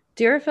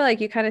 do you ever feel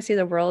like you kind of see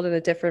the world in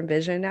a different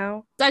vision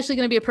now? It's actually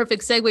going to be a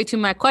perfect segue to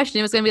my question.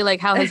 It was going to be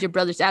like, how has your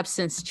brother's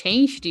absence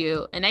changed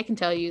you? And I can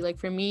tell you, like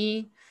for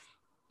me,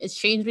 it's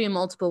changed me in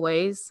multiple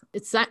ways.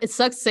 It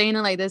sucks saying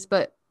it like this,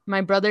 but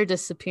my brother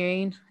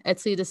disappearing,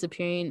 Etsley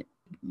disappearing,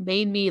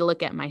 made me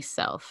look at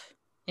myself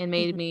and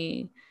made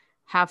me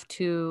have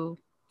to,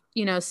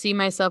 see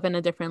myself in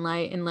a different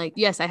light. And like,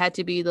 yes, I had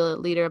to be the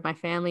leader of my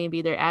family and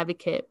be their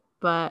advocate.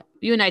 But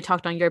you and I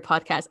talked on your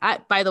podcast.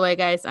 By the way,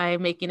 guys,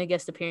 I'm making a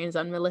guest appearance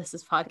on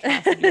Melissa's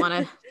podcast if you want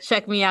to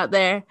check me out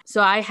there.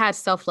 So I had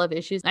self-love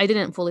issues. I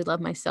didn't fully love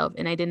myself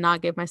and I did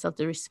not give myself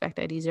the respect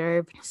I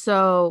deserved.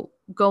 So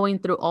going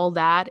through all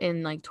that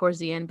and like towards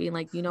the end being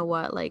like, you know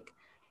what, like,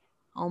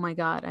 oh my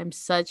God, and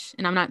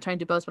I'm not trying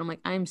to boast, but I'm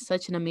like, I'm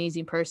such an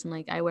amazing person.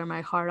 Like I wear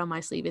my heart on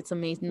my sleeve. It's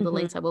amazing the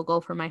lengths I will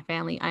go for my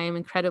family. I am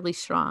incredibly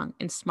strong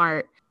and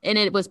smart. And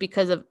it was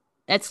because of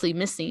Etsley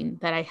missing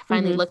that I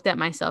finally looked at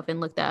myself and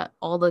looked at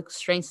all the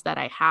strengths that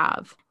I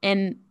have.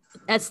 And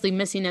Etsley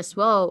missing as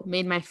well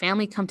made my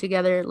family come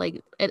together.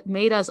 Like it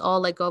made us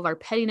all let go of our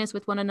pettiness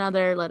with one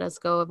another, let us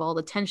go of all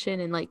the tension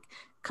and like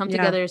come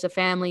together as a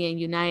family and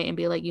unite and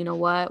be like, you know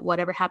what,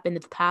 whatever happened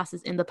in the past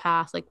is in the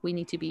past. Like we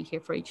need to be here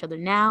for each other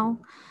now.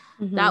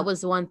 That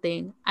was one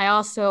thing. I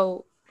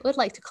also would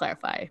like to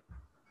clarify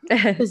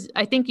because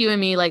I think you and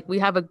me, like we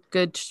have a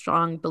good,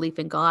 strong belief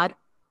in God.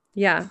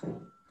 Yeah.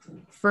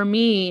 For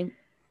me,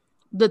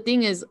 the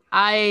thing is,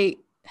 I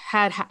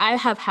have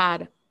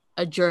had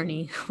a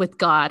journey with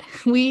God.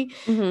 We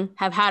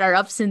have had our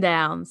ups and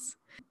downs.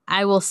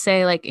 I will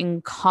say like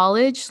in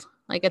college,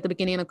 like at the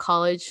beginning of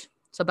college,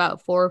 so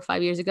about 4 or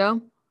 5 years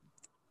ago,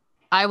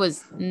 I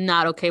was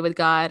not okay with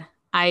God.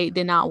 I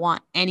did not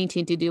want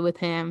anything to do with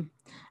him.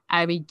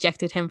 I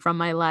rejected him from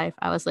my life.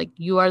 I was like,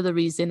 you are the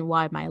reason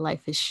why my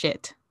life is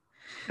shit.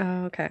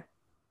 Oh, okay.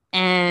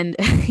 And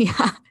yeah.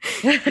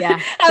 I'm like,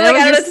 I don't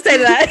know what to say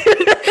to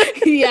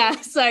that. Yeah,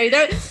 sorry.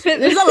 There's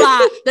a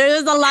lot.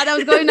 There's a lot that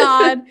was going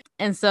on.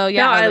 And so,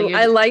 yeah. No,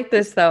 I like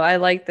this though. I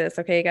like this.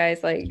 Okay,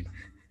 guys, like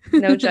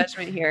no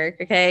judgment here.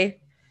 Okay.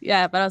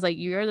 Yeah, but I was like,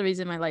 you're the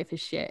reason my life is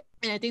shit.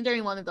 And I think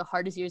during one of the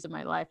hardest years of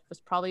my life was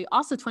probably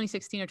also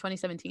 2016 or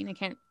 2017. I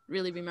can't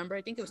really remember.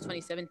 I think it was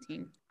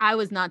 2017. I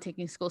was not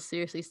taking school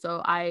seriously.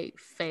 So I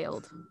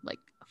failed, like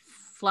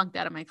flunked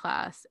out of my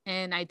class,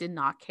 and I did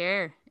not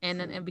care.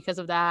 And because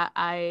of that,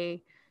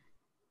 I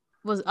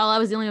was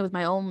dealing with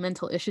my own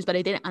mental issues, but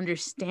I didn't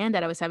understand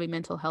that I was having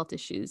mental health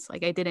issues.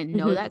 Like I didn't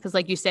know that because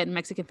like you said, in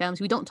Mexican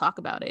families, we don't talk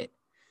about it.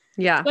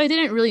 Yeah. So I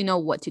didn't really know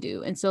what to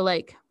do. And so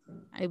like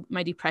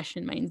my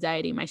depression, my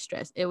anxiety, my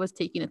stress, it was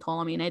taking a toll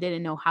on me and I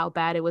didn't know how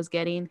bad it was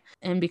getting.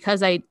 And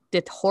because I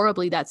did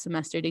horribly that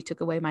semester, they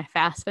took away my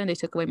FAFSA, they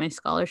took away my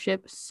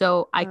scholarship.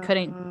 So I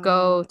couldn't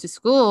go to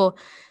school.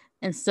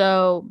 And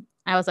so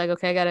I was like,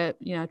 okay, I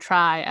gotta,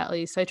 try at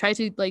least. So I tried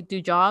to like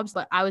do jobs,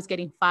 but I was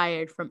getting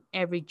fired from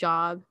every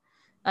job.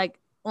 Like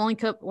only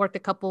worked a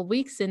couple of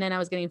weeks and then I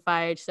was getting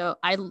fired. So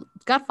I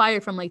got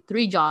fired from like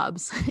 3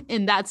 jobs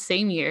in that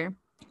same year.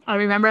 I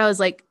remember I was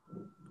like,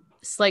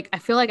 it's like, I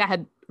feel like I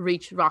had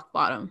reached rock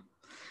bottom.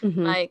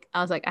 Like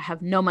I was like, I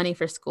have no money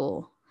for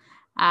school.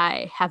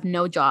 I have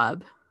no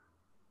job.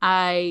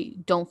 I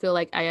don't feel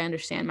like I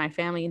understand my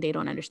family and they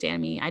don't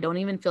understand me. I don't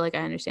even feel like I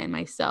understand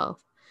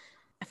myself.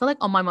 I feel like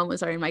all my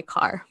moments are in my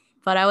car,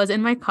 but I was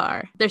in my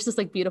car. There's this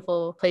like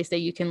beautiful place that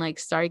you can like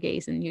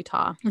stargaze in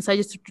Utah. And so I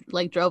just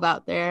like drove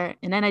out there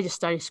and then I just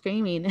started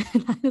screaming.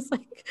 And I was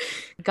like,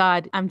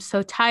 God, I'm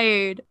so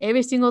tired.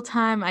 Every single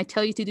time I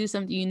tell you to do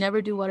something, you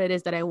never do what it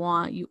is that I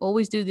want. You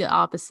always do the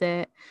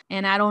opposite.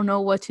 And I don't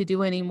know what to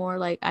do anymore.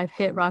 Like I've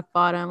hit rock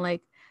bottom.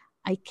 Like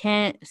I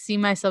can't see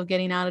myself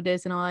getting out of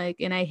this. And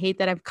and I hate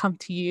that I've come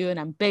to you and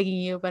I'm begging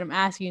you, but I'm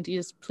asking you to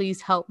just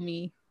please help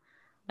me.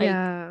 Like,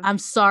 I'm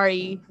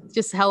sorry,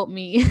 just help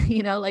me,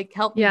 like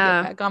help me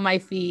get back on my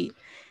feet.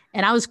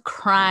 And I was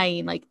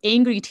crying, like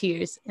angry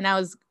tears. And I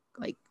was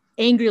like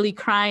angrily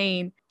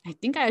crying. I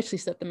think I actually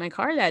slept in my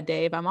car that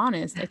day, if I'm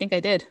honest. I think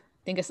I did.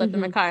 I think I slept in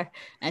my car.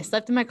 And I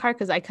slept in my car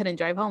because I couldn't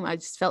drive home. I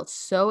just felt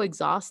so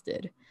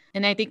exhausted.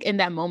 And I think in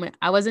that moment,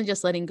 I wasn't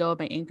just letting go of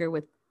my anger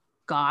with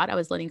God. I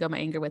was letting go of my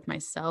anger with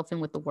myself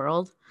and with the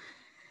world.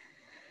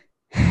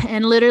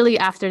 And literally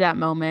after that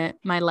moment,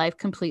 my life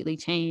completely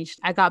changed.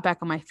 I got back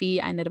on my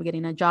feet. I ended up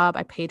getting a job.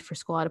 I paid for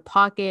school out of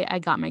pocket. I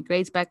got my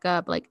grades back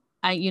up. Like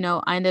I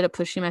ended up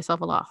pushing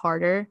myself a lot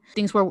harder.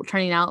 Things were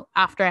turning out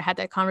after I had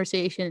that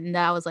conversation. And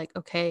I was like,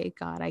 okay,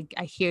 God,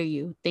 I hear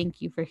you.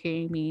 Thank you for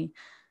hearing me.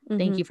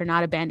 Thank you for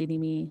not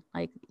abandoning me.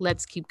 Like,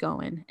 let's keep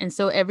going. And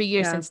so every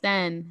year since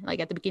then, like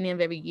at the beginning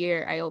of every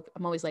year,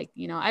 I'm always like,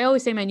 I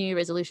always say my New Year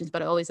resolutions,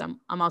 but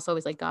I'm also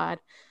always like, God,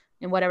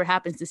 and whatever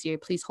happens this year,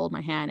 please hold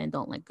my hand and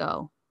don't let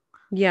go.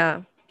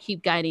 Yeah.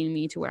 Keep guiding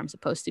me to where I'm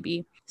supposed to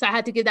be. So I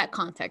had to give that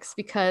context,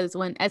 because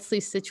when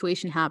Etzli's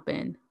situation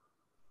happened,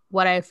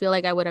 what I feel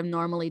like I would have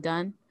normally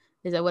done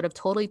is I would have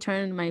totally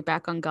turned my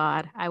back on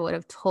God. I would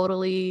have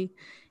totally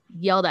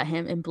yelled at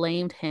him and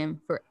blamed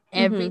him for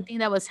everything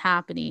that was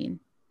happening.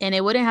 And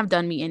it wouldn't have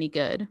done me any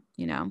good,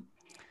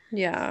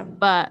 Yeah.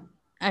 But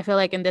I feel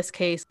like in this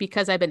case,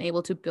 because I've been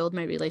able to build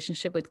my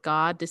relationship with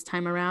God this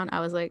time around, I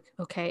was like,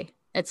 okay,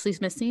 Etzli's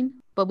missing,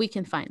 but we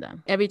can find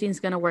them. Everything's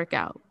going to work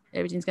out.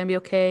 Everything's going to be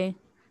okay.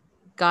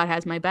 God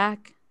has my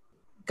back.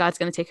 God's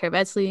going to take care of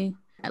Etzli.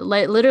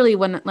 Like literally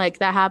when like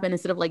that happened,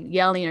 instead of like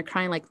yelling or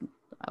crying, like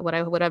what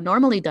I would have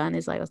normally done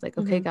is like, I was like,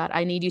 okay, God,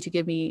 I need you to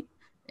give me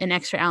an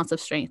extra ounce of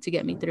strength to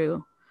get me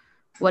through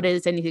what it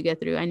is I need to get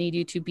through. I need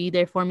you to be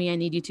there for me. I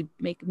need you to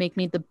make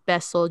me the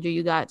best soldier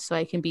you got, so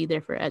I can be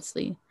there for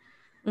Etzli,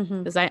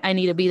 because I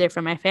need to be there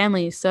for my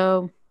family.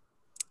 So,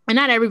 and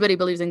not everybody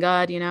believes in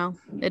God,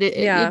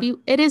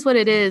 it is what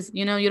it is,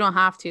 you don't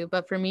have to.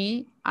 But for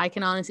me, I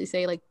can honestly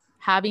say, like,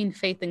 having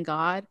faith in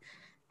God,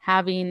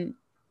 having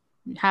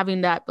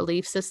that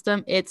belief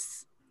system,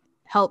 it's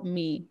helped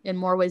me in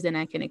more ways than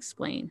I can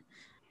explain.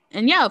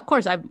 And yeah, of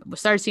course, I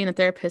started seeing a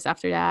therapist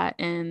after that,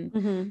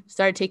 and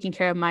started taking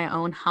care of my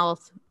own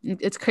health.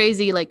 It's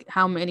crazy, like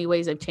how many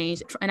ways I've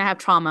changed. And I have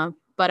trauma,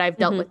 but I've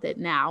dealt with it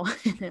now.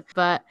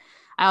 But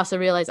I also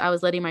realized I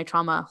was letting my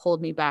trauma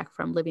hold me back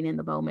from living in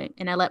the moment.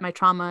 And I let my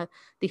trauma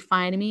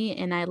define me,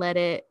 and I let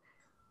it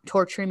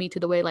torture me to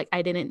the way like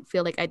I didn't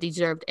feel like I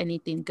deserved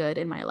anything good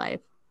in my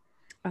life.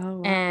 Oh,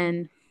 wow.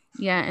 And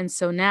yeah, and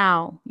so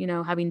now,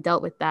 having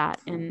dealt with that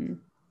and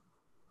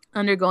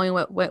undergoing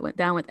what went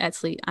down with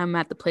Etzli, I'm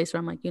at the place where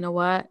I'm like, you know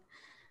what?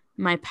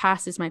 My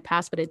past is my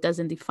past, but it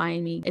doesn't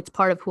define me. It's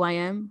part of who I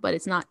am, but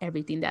it's not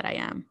everything that I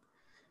am.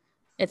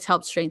 It's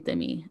helped strengthen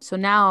me. So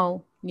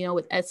now,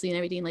 with Etzli and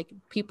everything, like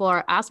people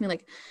are asking me,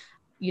 like,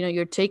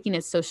 you're taking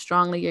it so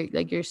strongly.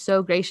 You're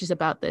so gracious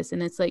about this.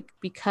 And it's like,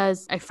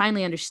 because I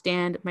finally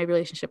understand my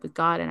relationship with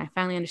God, and I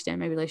finally understand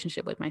my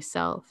relationship with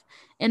myself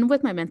and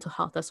with my mental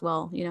health as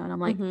well, and I'm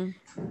like,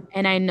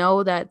 and I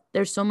know that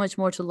there's so much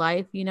more to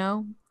life,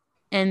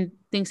 and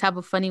things have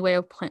a funny way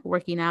of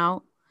working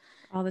out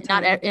all the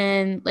time.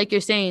 And like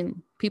you're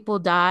saying, people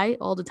die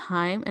all the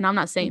time. And I'm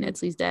not saying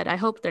Etzli's dead. I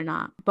hope they're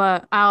not.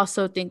 But I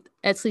also think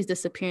Etzli's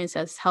disappearance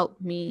has helped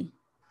me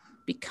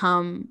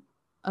become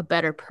a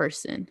better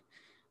person.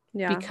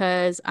 Yeah.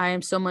 Because I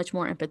am so much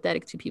more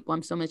empathetic to people.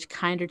 I'm so much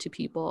kinder to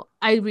people.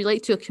 I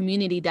relate to a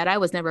community that I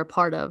was never a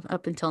part of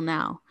up until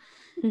now.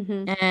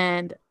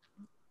 And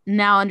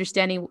now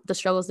understanding the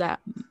struggles that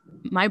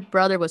my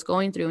brother was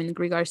going through in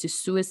regards to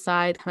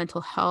suicide,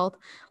 mental health,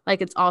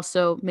 like it's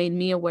also made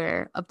me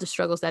aware of the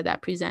struggles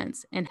that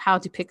presents and how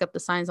to pick up the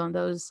signs on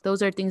those.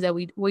 Those are things that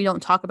we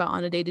don't talk about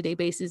on a day-to-day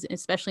basis,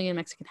 especially in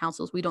Mexican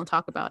households. We don't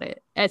talk about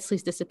it.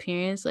 Etzli's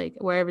disappearance, like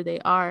wherever they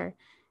are,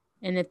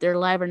 and if they're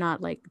alive or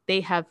not, like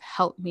they have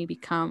helped me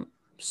become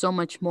so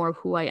much more of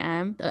who I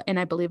am, and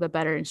I believe a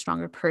better and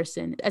stronger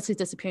person. Etzli's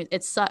disappearance,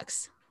 it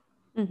sucks,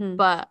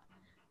 but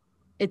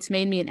it's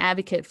made me an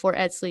advocate for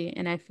Etzli,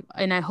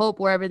 and I hope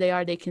wherever they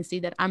are, they can see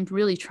that I'm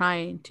really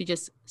trying to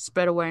just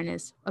spread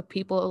awareness of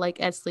people like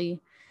Etzli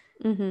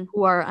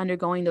who are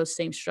undergoing those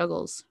same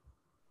struggles.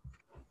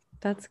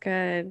 That's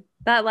good.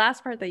 That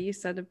last part that you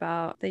said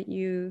about that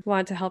you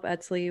want to help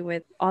Etzli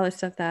with all the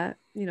stuff that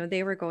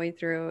they were going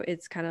through.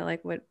 It's kind of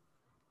like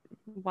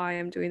why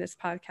I'm doing this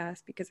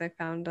podcast, because I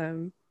found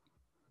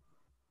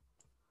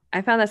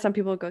that some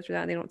people go through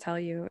that and they don't tell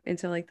you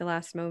until like the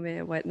last moment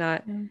and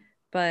whatnot.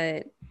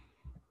 But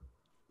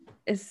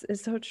it's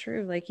so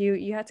true. Like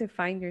you have to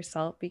find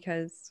yourself,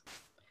 because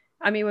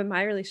I mean, with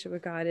my relationship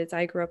with God,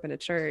 I grew up in a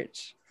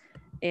church,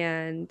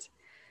 and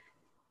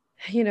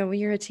when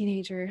you're a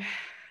teenager,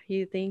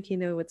 you think you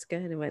know what's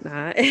good and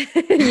whatnot.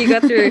 You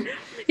go through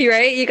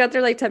you go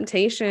through like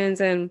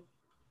temptations, and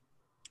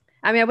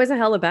I mean, I wasn't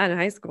hella bad in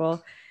high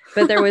school,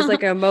 but there was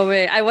like a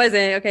moment. I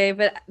wasn't okay,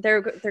 but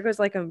there goes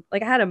like I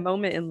had a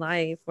moment in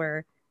life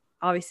where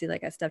obviously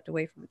like I stepped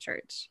away from the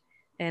church.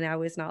 And I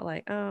was not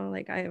like, oh,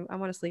 like I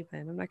want to sleep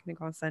in. I'm not going to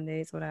go on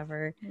Sundays,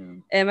 whatever.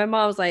 And my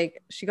mom was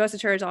like, she goes to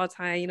church all the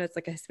time. It's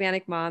like a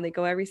Hispanic mom. They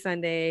go every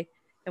Sunday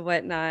and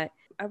whatnot.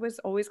 I was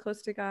always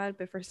close to God,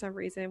 but for some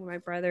reason, with my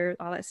brother,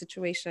 all that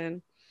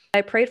situation,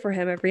 I prayed for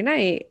him every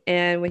night.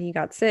 And when he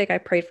got sick, I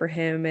prayed for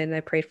him, and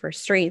I prayed for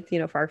strength,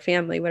 for our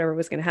family, whatever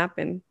was going to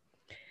happen.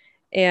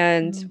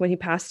 And when he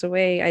passed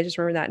away, I just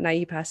remember that night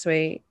he passed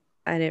away,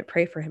 I didn't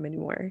pray for him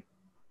anymore.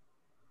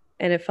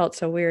 And it felt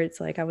so weird. It's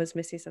like I was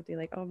missing something,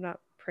 like, oh, I'm not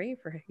praying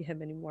for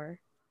him anymore.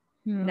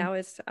 Yeah.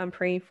 Now I'm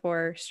praying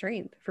for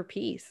strength, for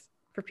peace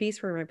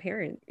for my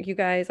parent. You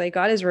guys, like,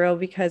 God is real,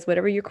 because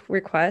whatever you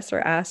request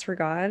or ask for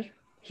God,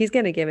 he's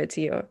going to give it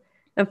to you.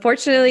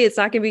 Unfortunately, it's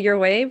not going to be your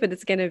way, but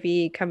it's going to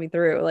be coming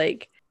through.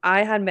 Like,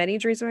 I had many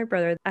dreams with my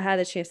brother. I had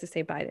the chance to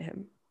say bye to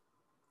him.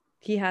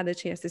 He had the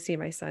chance to see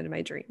my son in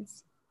my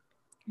dreams.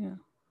 Yeah.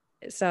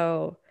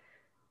 So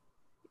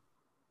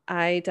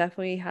I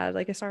definitely had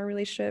like a strong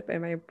relationship,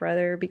 and my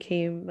brother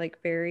became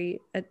like very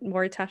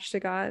more attached to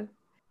God.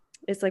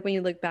 It's like when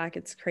you look back,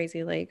 it's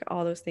crazy. Like,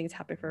 all those things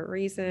happen for a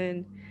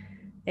reason,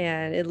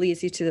 and it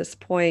leads you to this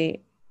point,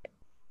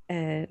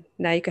 and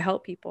now you can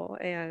help people,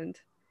 and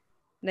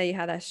now you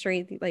have that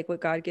strength. Like,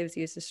 what God gives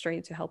you is the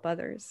strength to help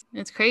others.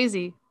 It's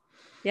crazy.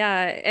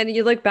 Yeah, and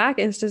you look back,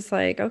 and it's just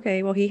like,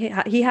 okay, well, he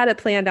had it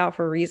planned out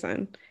for a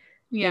reason.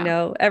 Yeah. You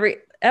know,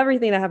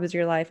 everything that happens in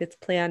your life, it's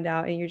planned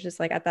out, and you're just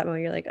like, at that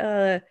moment, you're like,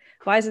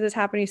 why isn't this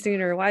happening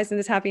sooner? Why isn't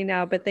this happening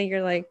now? But then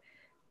you're like,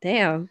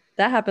 damn,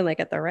 that happened like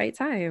at the right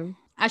time.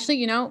 Actually,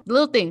 you know,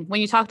 little thing,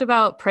 when you talked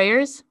about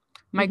prayers,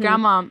 my Mhm.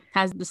 grandma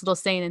has this little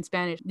saying in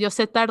Spanish: Dios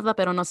se tarda,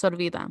 pero no se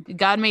olvida.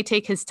 God may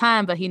take his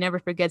time, but he never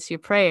forgets your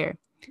prayer.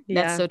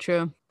 That's Yeah. so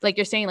true. Like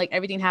you're saying, like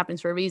everything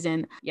happens for a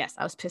reason. Yes,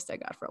 I was pissed at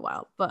God for a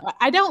while, but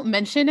I don't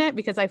mention it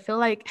because I feel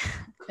like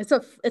it's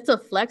a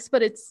flex,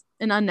 but it's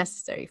an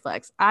unnecessary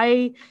flex.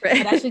 I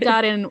had actually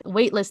gotten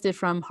waitlisted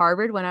from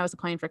Harvard when I was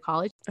applying for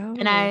college,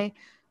 and Oh. I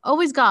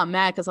always got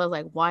mad because I was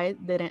like, why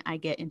didn't I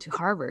get into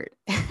Harvard?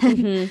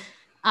 Mhm.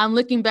 I'm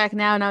looking back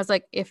now, and I was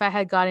like, if I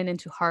had gotten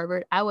into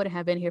Harvard, I wouldn't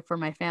have been here for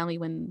my family.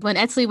 When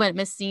Etsley went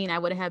missing, I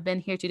wouldn't have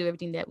been here to do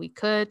everything that we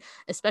could,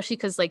 especially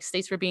because like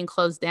states were being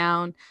closed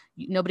down.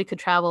 Nobody could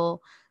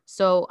travel.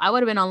 So I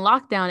would have been on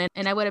lockdown,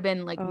 and I would have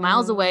been like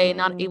miles away,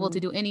 not able to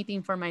do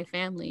anything for my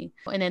family.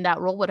 And then that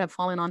role would have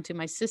fallen onto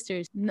my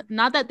sisters.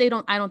 Not that I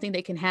don't think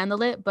they can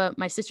handle it, but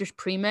my sister's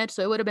pre-med.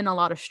 So it would have been a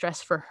lot of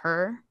stress for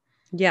her.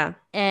 Yeah.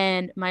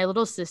 And my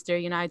little sister,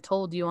 you know, I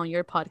told you on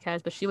your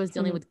podcast, but she was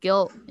dealing Mhm. with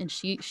guilt, and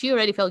she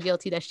already felt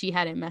guilty that she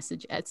hadn't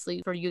messaged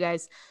Etsley. For you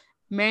guys,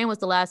 Marion was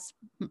the last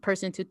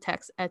person to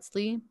text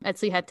Etsley.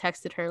 Etsley had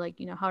texted her like,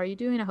 you know, how are you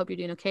doing? I hope you're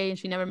doing okay. And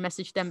she never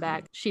messaged them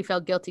back. She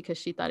felt guilty because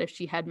she thought if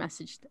she had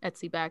messaged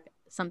Etsley back,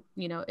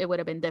 you know, it would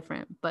have been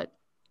different. But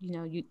you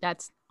know,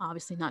 that's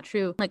obviously not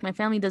true. Like my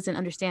family doesn't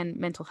understand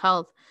mental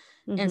health,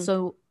 and Mhm.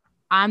 so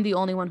I'm the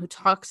only one who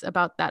talks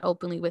about that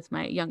openly with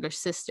my younger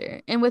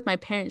sister and with my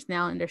parents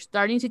now, and they're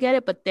starting to get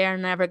it, but they're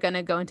never going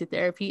to go into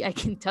therapy. I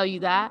can tell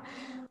you that.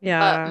 But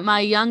Yeah.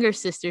 my younger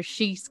sister,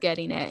 she's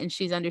getting it, and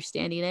she's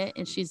understanding it,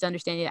 and she's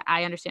understanding that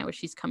I understand where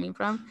she's coming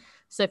from.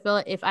 So I feel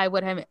like if I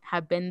would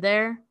have been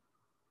there,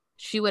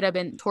 she would have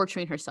been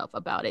torturing herself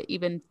about it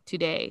even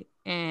today,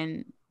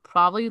 and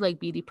probably like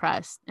be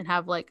depressed and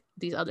have like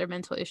these other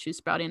mental issues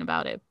sprouting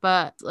about it.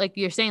 But like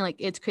you're saying, like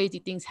it's crazy,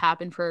 things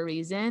happen for a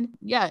reason.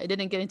 Yeah, it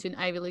didn't get into an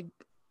Ivy League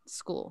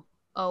school.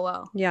 Oh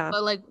well. Yeah.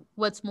 But like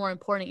what's more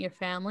important, your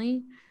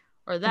family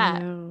or I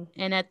that? know.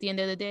 And at the end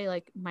of the day,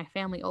 like my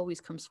family always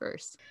comes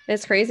first.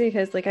 It's crazy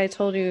because, like I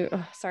told you,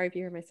 sorry if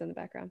you hear my son in the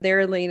background. They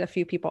were laying a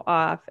few people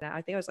off.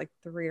 I think I was like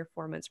 3 or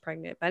 4 months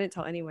pregnant, but I didn't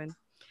tell anyone.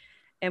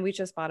 And we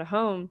just bought a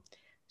home.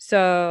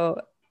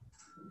 So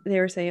they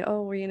were saying,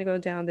 oh, we're going to go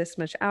down this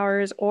much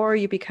hours, or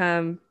you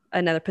become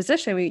another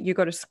position. You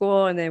go to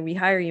school and then we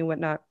hire you and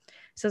whatnot.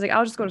 So I was like,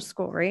 I'll just go to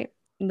school, right?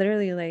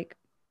 Literally, like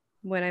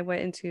when I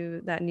went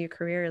into that new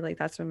career, like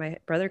that's when my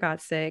brother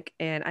got sick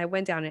and I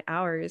went down in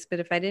hours.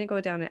 But if I didn't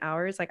go down in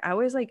hours, like I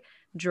was like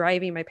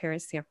driving my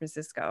parents to San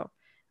Francisco,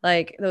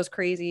 like those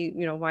crazy,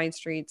 wine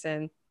streets.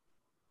 And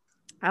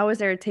I was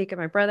there to take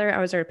my brother. I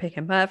was there to pick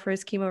him up for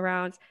his chemo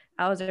rounds.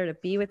 I was there to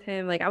be with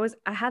him. Like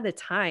I had the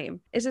time.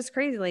 It's just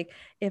crazy. Like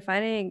if I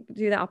didn't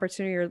do the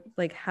opportunity or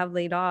like have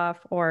laid off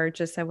or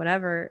just said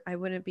whatever, I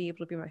wouldn't be able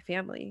to be with my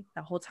family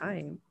that whole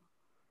time.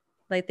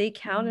 Like they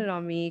counted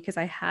on me because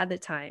I had the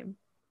time.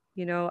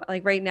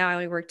 Like right now I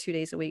only work 2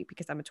 days a week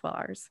because I'm at 12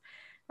 hours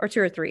or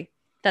 2 or 3.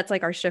 That's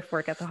like our shift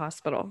work at the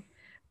hospital.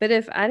 But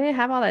if I didn't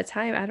have all that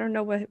time, I don't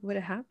know what would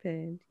have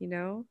happened.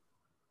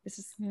 This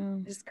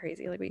is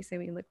crazy. Like what you say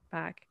when you look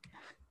back.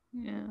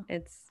 Yeah.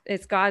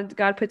 It's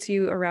God puts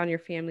you around your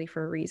family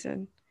for a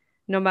reason.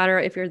 No matter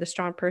if you're the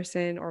strong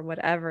person or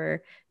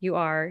whatever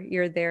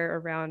you're there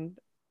around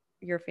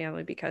your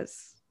family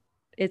because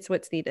it's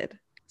what's needed.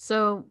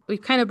 So we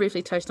kind of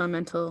briefly touched on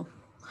mental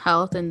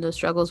health and the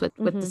struggles with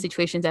the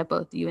situations that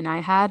both you and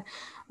I had.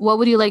 What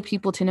would you like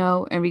people to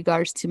know in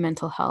regards to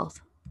mental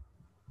health?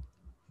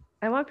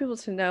 I want people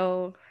to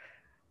know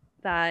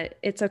that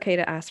it's okay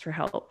to ask for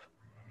help,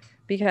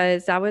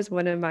 because that was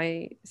one of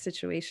my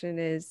situation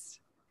is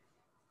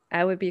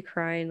I would be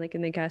crying like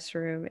in the guest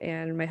room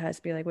and my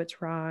husband be like,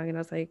 what's wrong? And I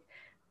was like,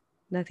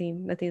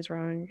 nothing's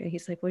wrong. And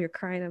he's like, well, you're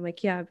crying. I'm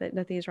like, yeah, but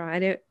nothing's wrong. I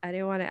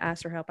didn't want to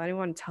ask for help. I didn't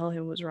want to tell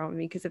him what was wrong with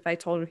me, because if I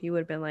told him, he would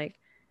have been like,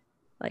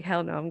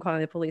 hell no, I'm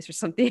calling the police or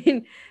something.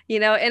 And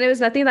it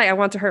was nothing like I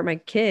want to hurt my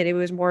kid. It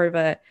was more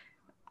of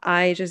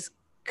I just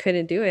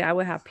couldn't do it. I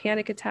would have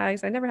panic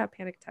attacks. I never had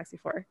panic attacks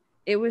before.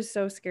 it was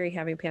so scary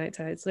having panic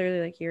attacks. It's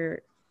literally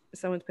like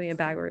someone's putting a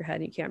bag over your head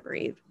and you can't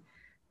breathe.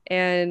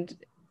 And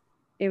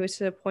it was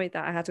to the point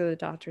that I had to go to the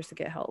doctors to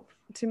get help.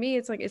 To me,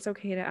 it's like, it's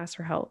okay to ask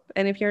for help.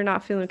 And if you're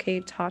not feeling okay,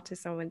 talk to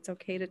someone. It's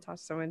okay to talk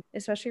to someone,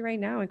 especially right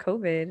now in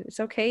COVID. It's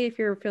okay if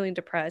you're feeling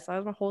depressed. That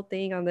was my whole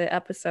thing on the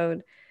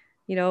episode.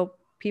 You know,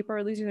 people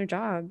are losing their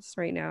jobs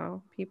right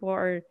now.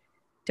 People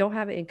don't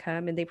have an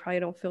income and they probably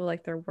don't feel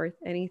like they're worth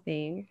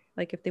anything.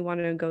 Like if they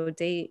want to go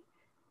date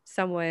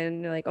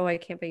someone, they're like, oh, I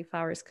can't bake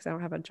flowers because I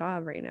don't have a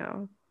job right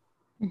now.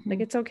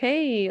 Like, it's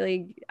okay.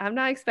 Like, I'm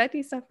not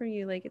expecting stuff from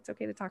you. Like, it's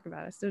okay to talk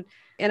about it. So,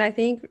 and I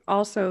think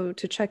also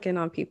to check in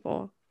on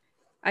people.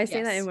 I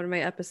say that in one of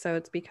my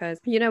episodes because,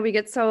 you know, we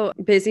get so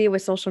busy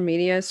with social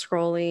media,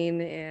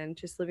 scrolling and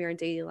just living our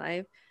daily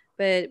life.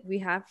 But we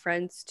have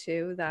friends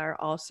too that are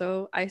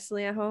also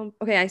isolating at home.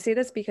 Okay, I say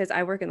this because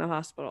I work in the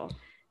hospital.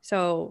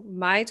 So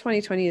my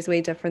 2020 is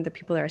way different than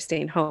people that are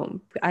staying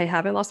home. I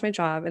haven't lost my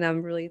job and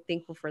I'm really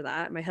thankful for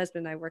that. My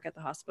husband and I work at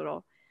the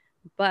hospital.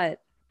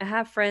 But I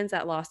have friends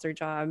that lost their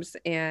jobs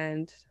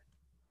and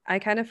I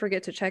kind of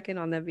forget to check in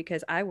on them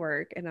because I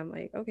work and I'm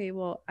like, okay,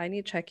 well, I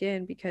need to check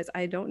in because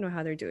I don't know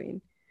how they're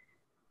doing,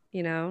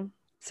 you know?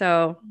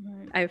 So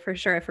I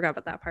forgot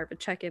about that part, but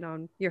check in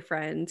on your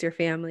friends, your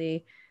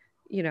family,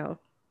 you know,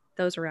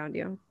 those around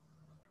you.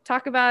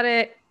 Talk about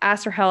it,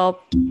 ask for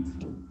help,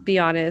 be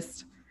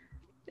honest.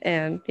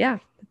 And yeah,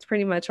 that's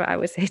pretty much what I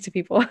would say to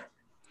people.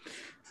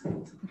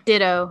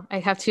 Ditto. I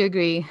have to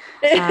agree.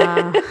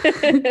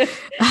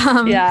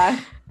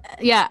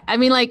 Yeah. I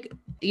mean, like,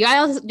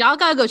 y'all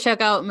gotta go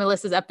check out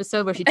Melissa's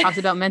episode where she talks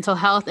about mental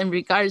health in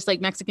regards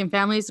like Mexican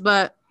families,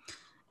 but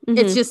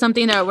it's just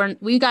something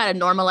that we gotta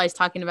normalize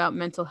talking about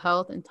mental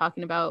health and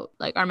talking about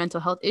like our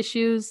mental health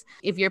issues.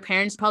 If your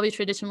parents probably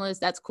traditionalists,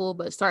 that's cool,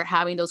 but start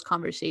having those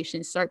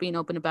conversations, start being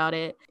open about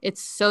it.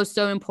 It's so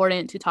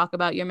important to talk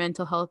about your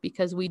mental health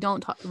because we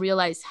don't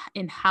realize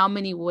in how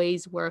many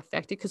ways we're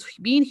affected. Because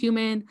being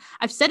human,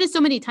 I've said it so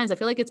many times, I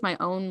feel like it's my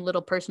own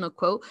little personal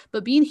quote,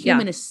 but being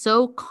human is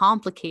so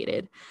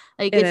complicated.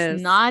 Like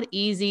it's not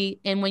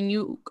easy. And when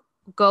you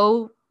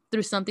go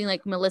through something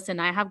like Melissa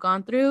and I have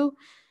gone through,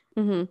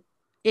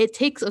 it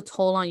takes a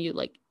toll on you,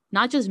 like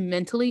not just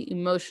mentally,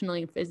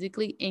 emotionally, and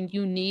physically. And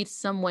you need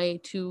some way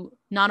to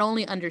not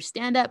only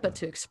understand that, but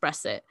to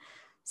express it.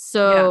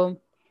 So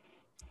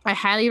I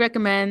highly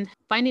recommend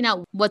finding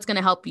out what's going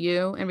to help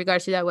you in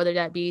regards to that, whether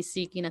that be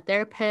seeking a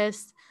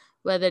therapist,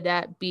 whether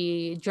that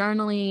be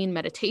journaling,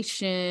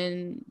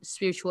 meditation,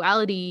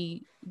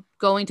 spirituality,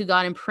 going to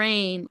God and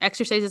praying.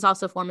 Exercise is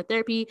also a form of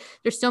therapy.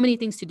 There's so many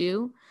things to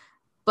do,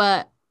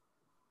 but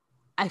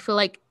I feel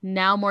like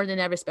now more than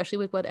ever,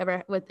 especially with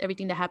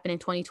everything that happened in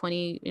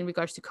 2020 in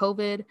regards to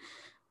COVID,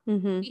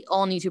 we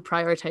all need to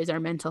prioritize our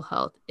mental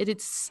health.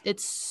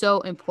 It's so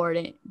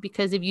important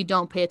because if you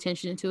don't pay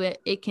attention to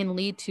it, it can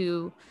lead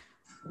to,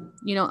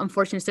 you know,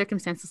 unfortunate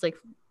circumstances. Like,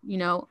 you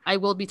know, I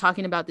will be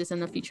talking about this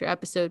in a future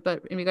episode,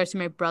 but in regards to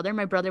my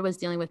brother was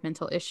dealing with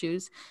mental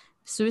issues.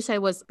 Suicide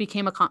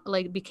became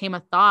a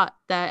thought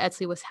that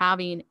Etsley was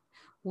having,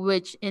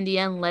 which in the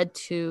end led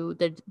to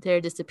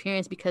their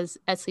disappearance because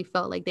Etsley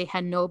felt like they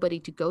had nobody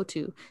to go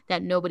to,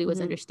 that nobody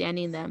was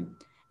understanding them.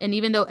 And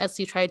even though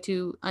Etsley tried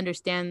to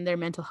understand their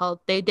mental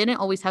health, they didn't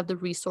always have the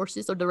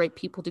resources or the right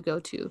people to go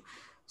to.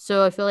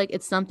 So I feel like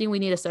it's something we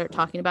need to start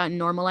talking about and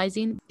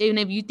normalizing. Even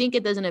if you think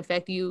it doesn't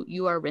affect you,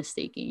 you are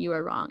mistaken. You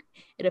are wrong.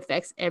 It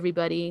affects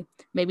everybody,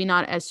 maybe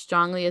not as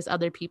strongly as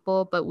other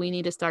people, but we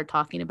need to start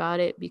talking about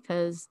it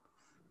because,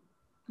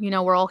 you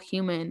know, we're all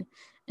human.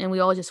 And we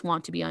all just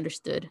want to be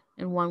understood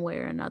in one way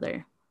or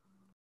another.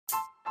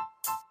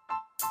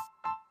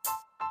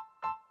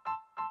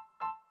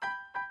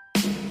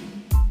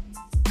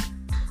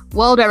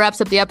 Well, that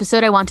wraps up the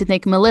episode. I want to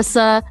thank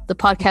Melissa, the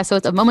podcast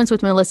host of Moments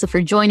with Melissa,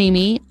 for joining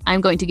me.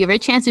 I'm going to give her a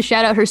chance to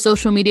shout out her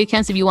social media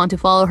accounts if you want to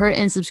follow her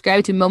and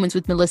subscribe to Moments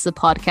with Melissa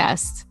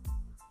podcast.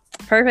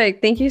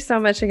 Perfect. Thank you so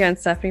much again,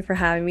 Stephanie, for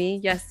having me.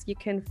 Yes, you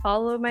can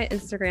follow my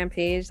Instagram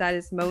page. That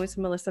is Moments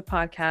with Melissa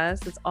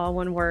podcast. It's all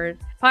one word.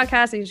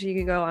 Podcast. You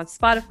can go on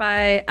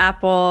Spotify,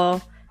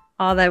 Apple,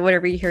 all that,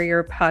 whatever you hear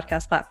your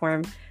podcast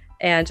platform.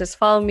 And just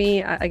follow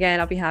me. Again,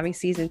 I'll be having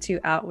season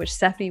 2 out, which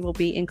Stephanie will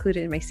be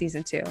included in my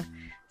season 2.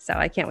 So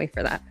I can't wait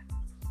for that.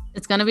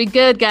 It's going to be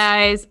good,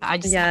 guys. I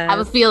just have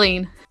a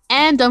feeling.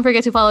 And don't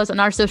forget to follow us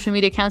on our social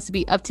media accounts to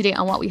be up to date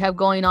on what we have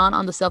going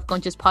on the Self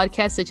Conscious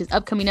podcast, such as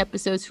upcoming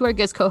episodes, who our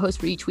guest co-hosts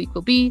for each week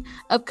will be,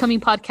 upcoming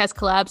podcast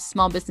collabs,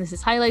 small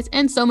businesses highlights,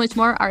 and so much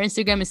more. Our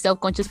Instagram is Self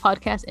Conscious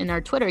Podcast, and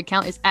our Twitter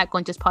account is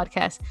 @Conscious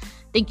Podcast.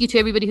 Thank you to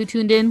everybody who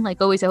tuned in.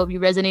 Like always, I hope you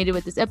resonated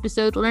with this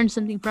episode, learned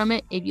something from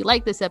it. If you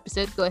like this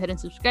episode, go ahead and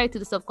subscribe to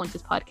the Self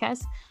Conscious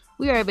Podcast.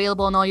 We are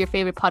available on all your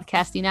favorite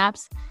podcasting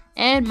apps.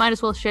 And might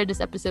as well share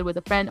this episode with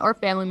a friend or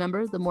family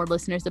member. The more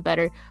listeners, the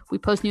better. We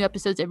post new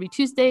episodes every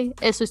Tuesday.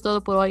 Eso es todo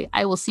por hoy.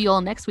 I will see you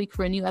all next week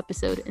for a new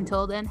episode.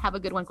 Until then, have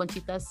a good one,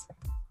 Conchitas.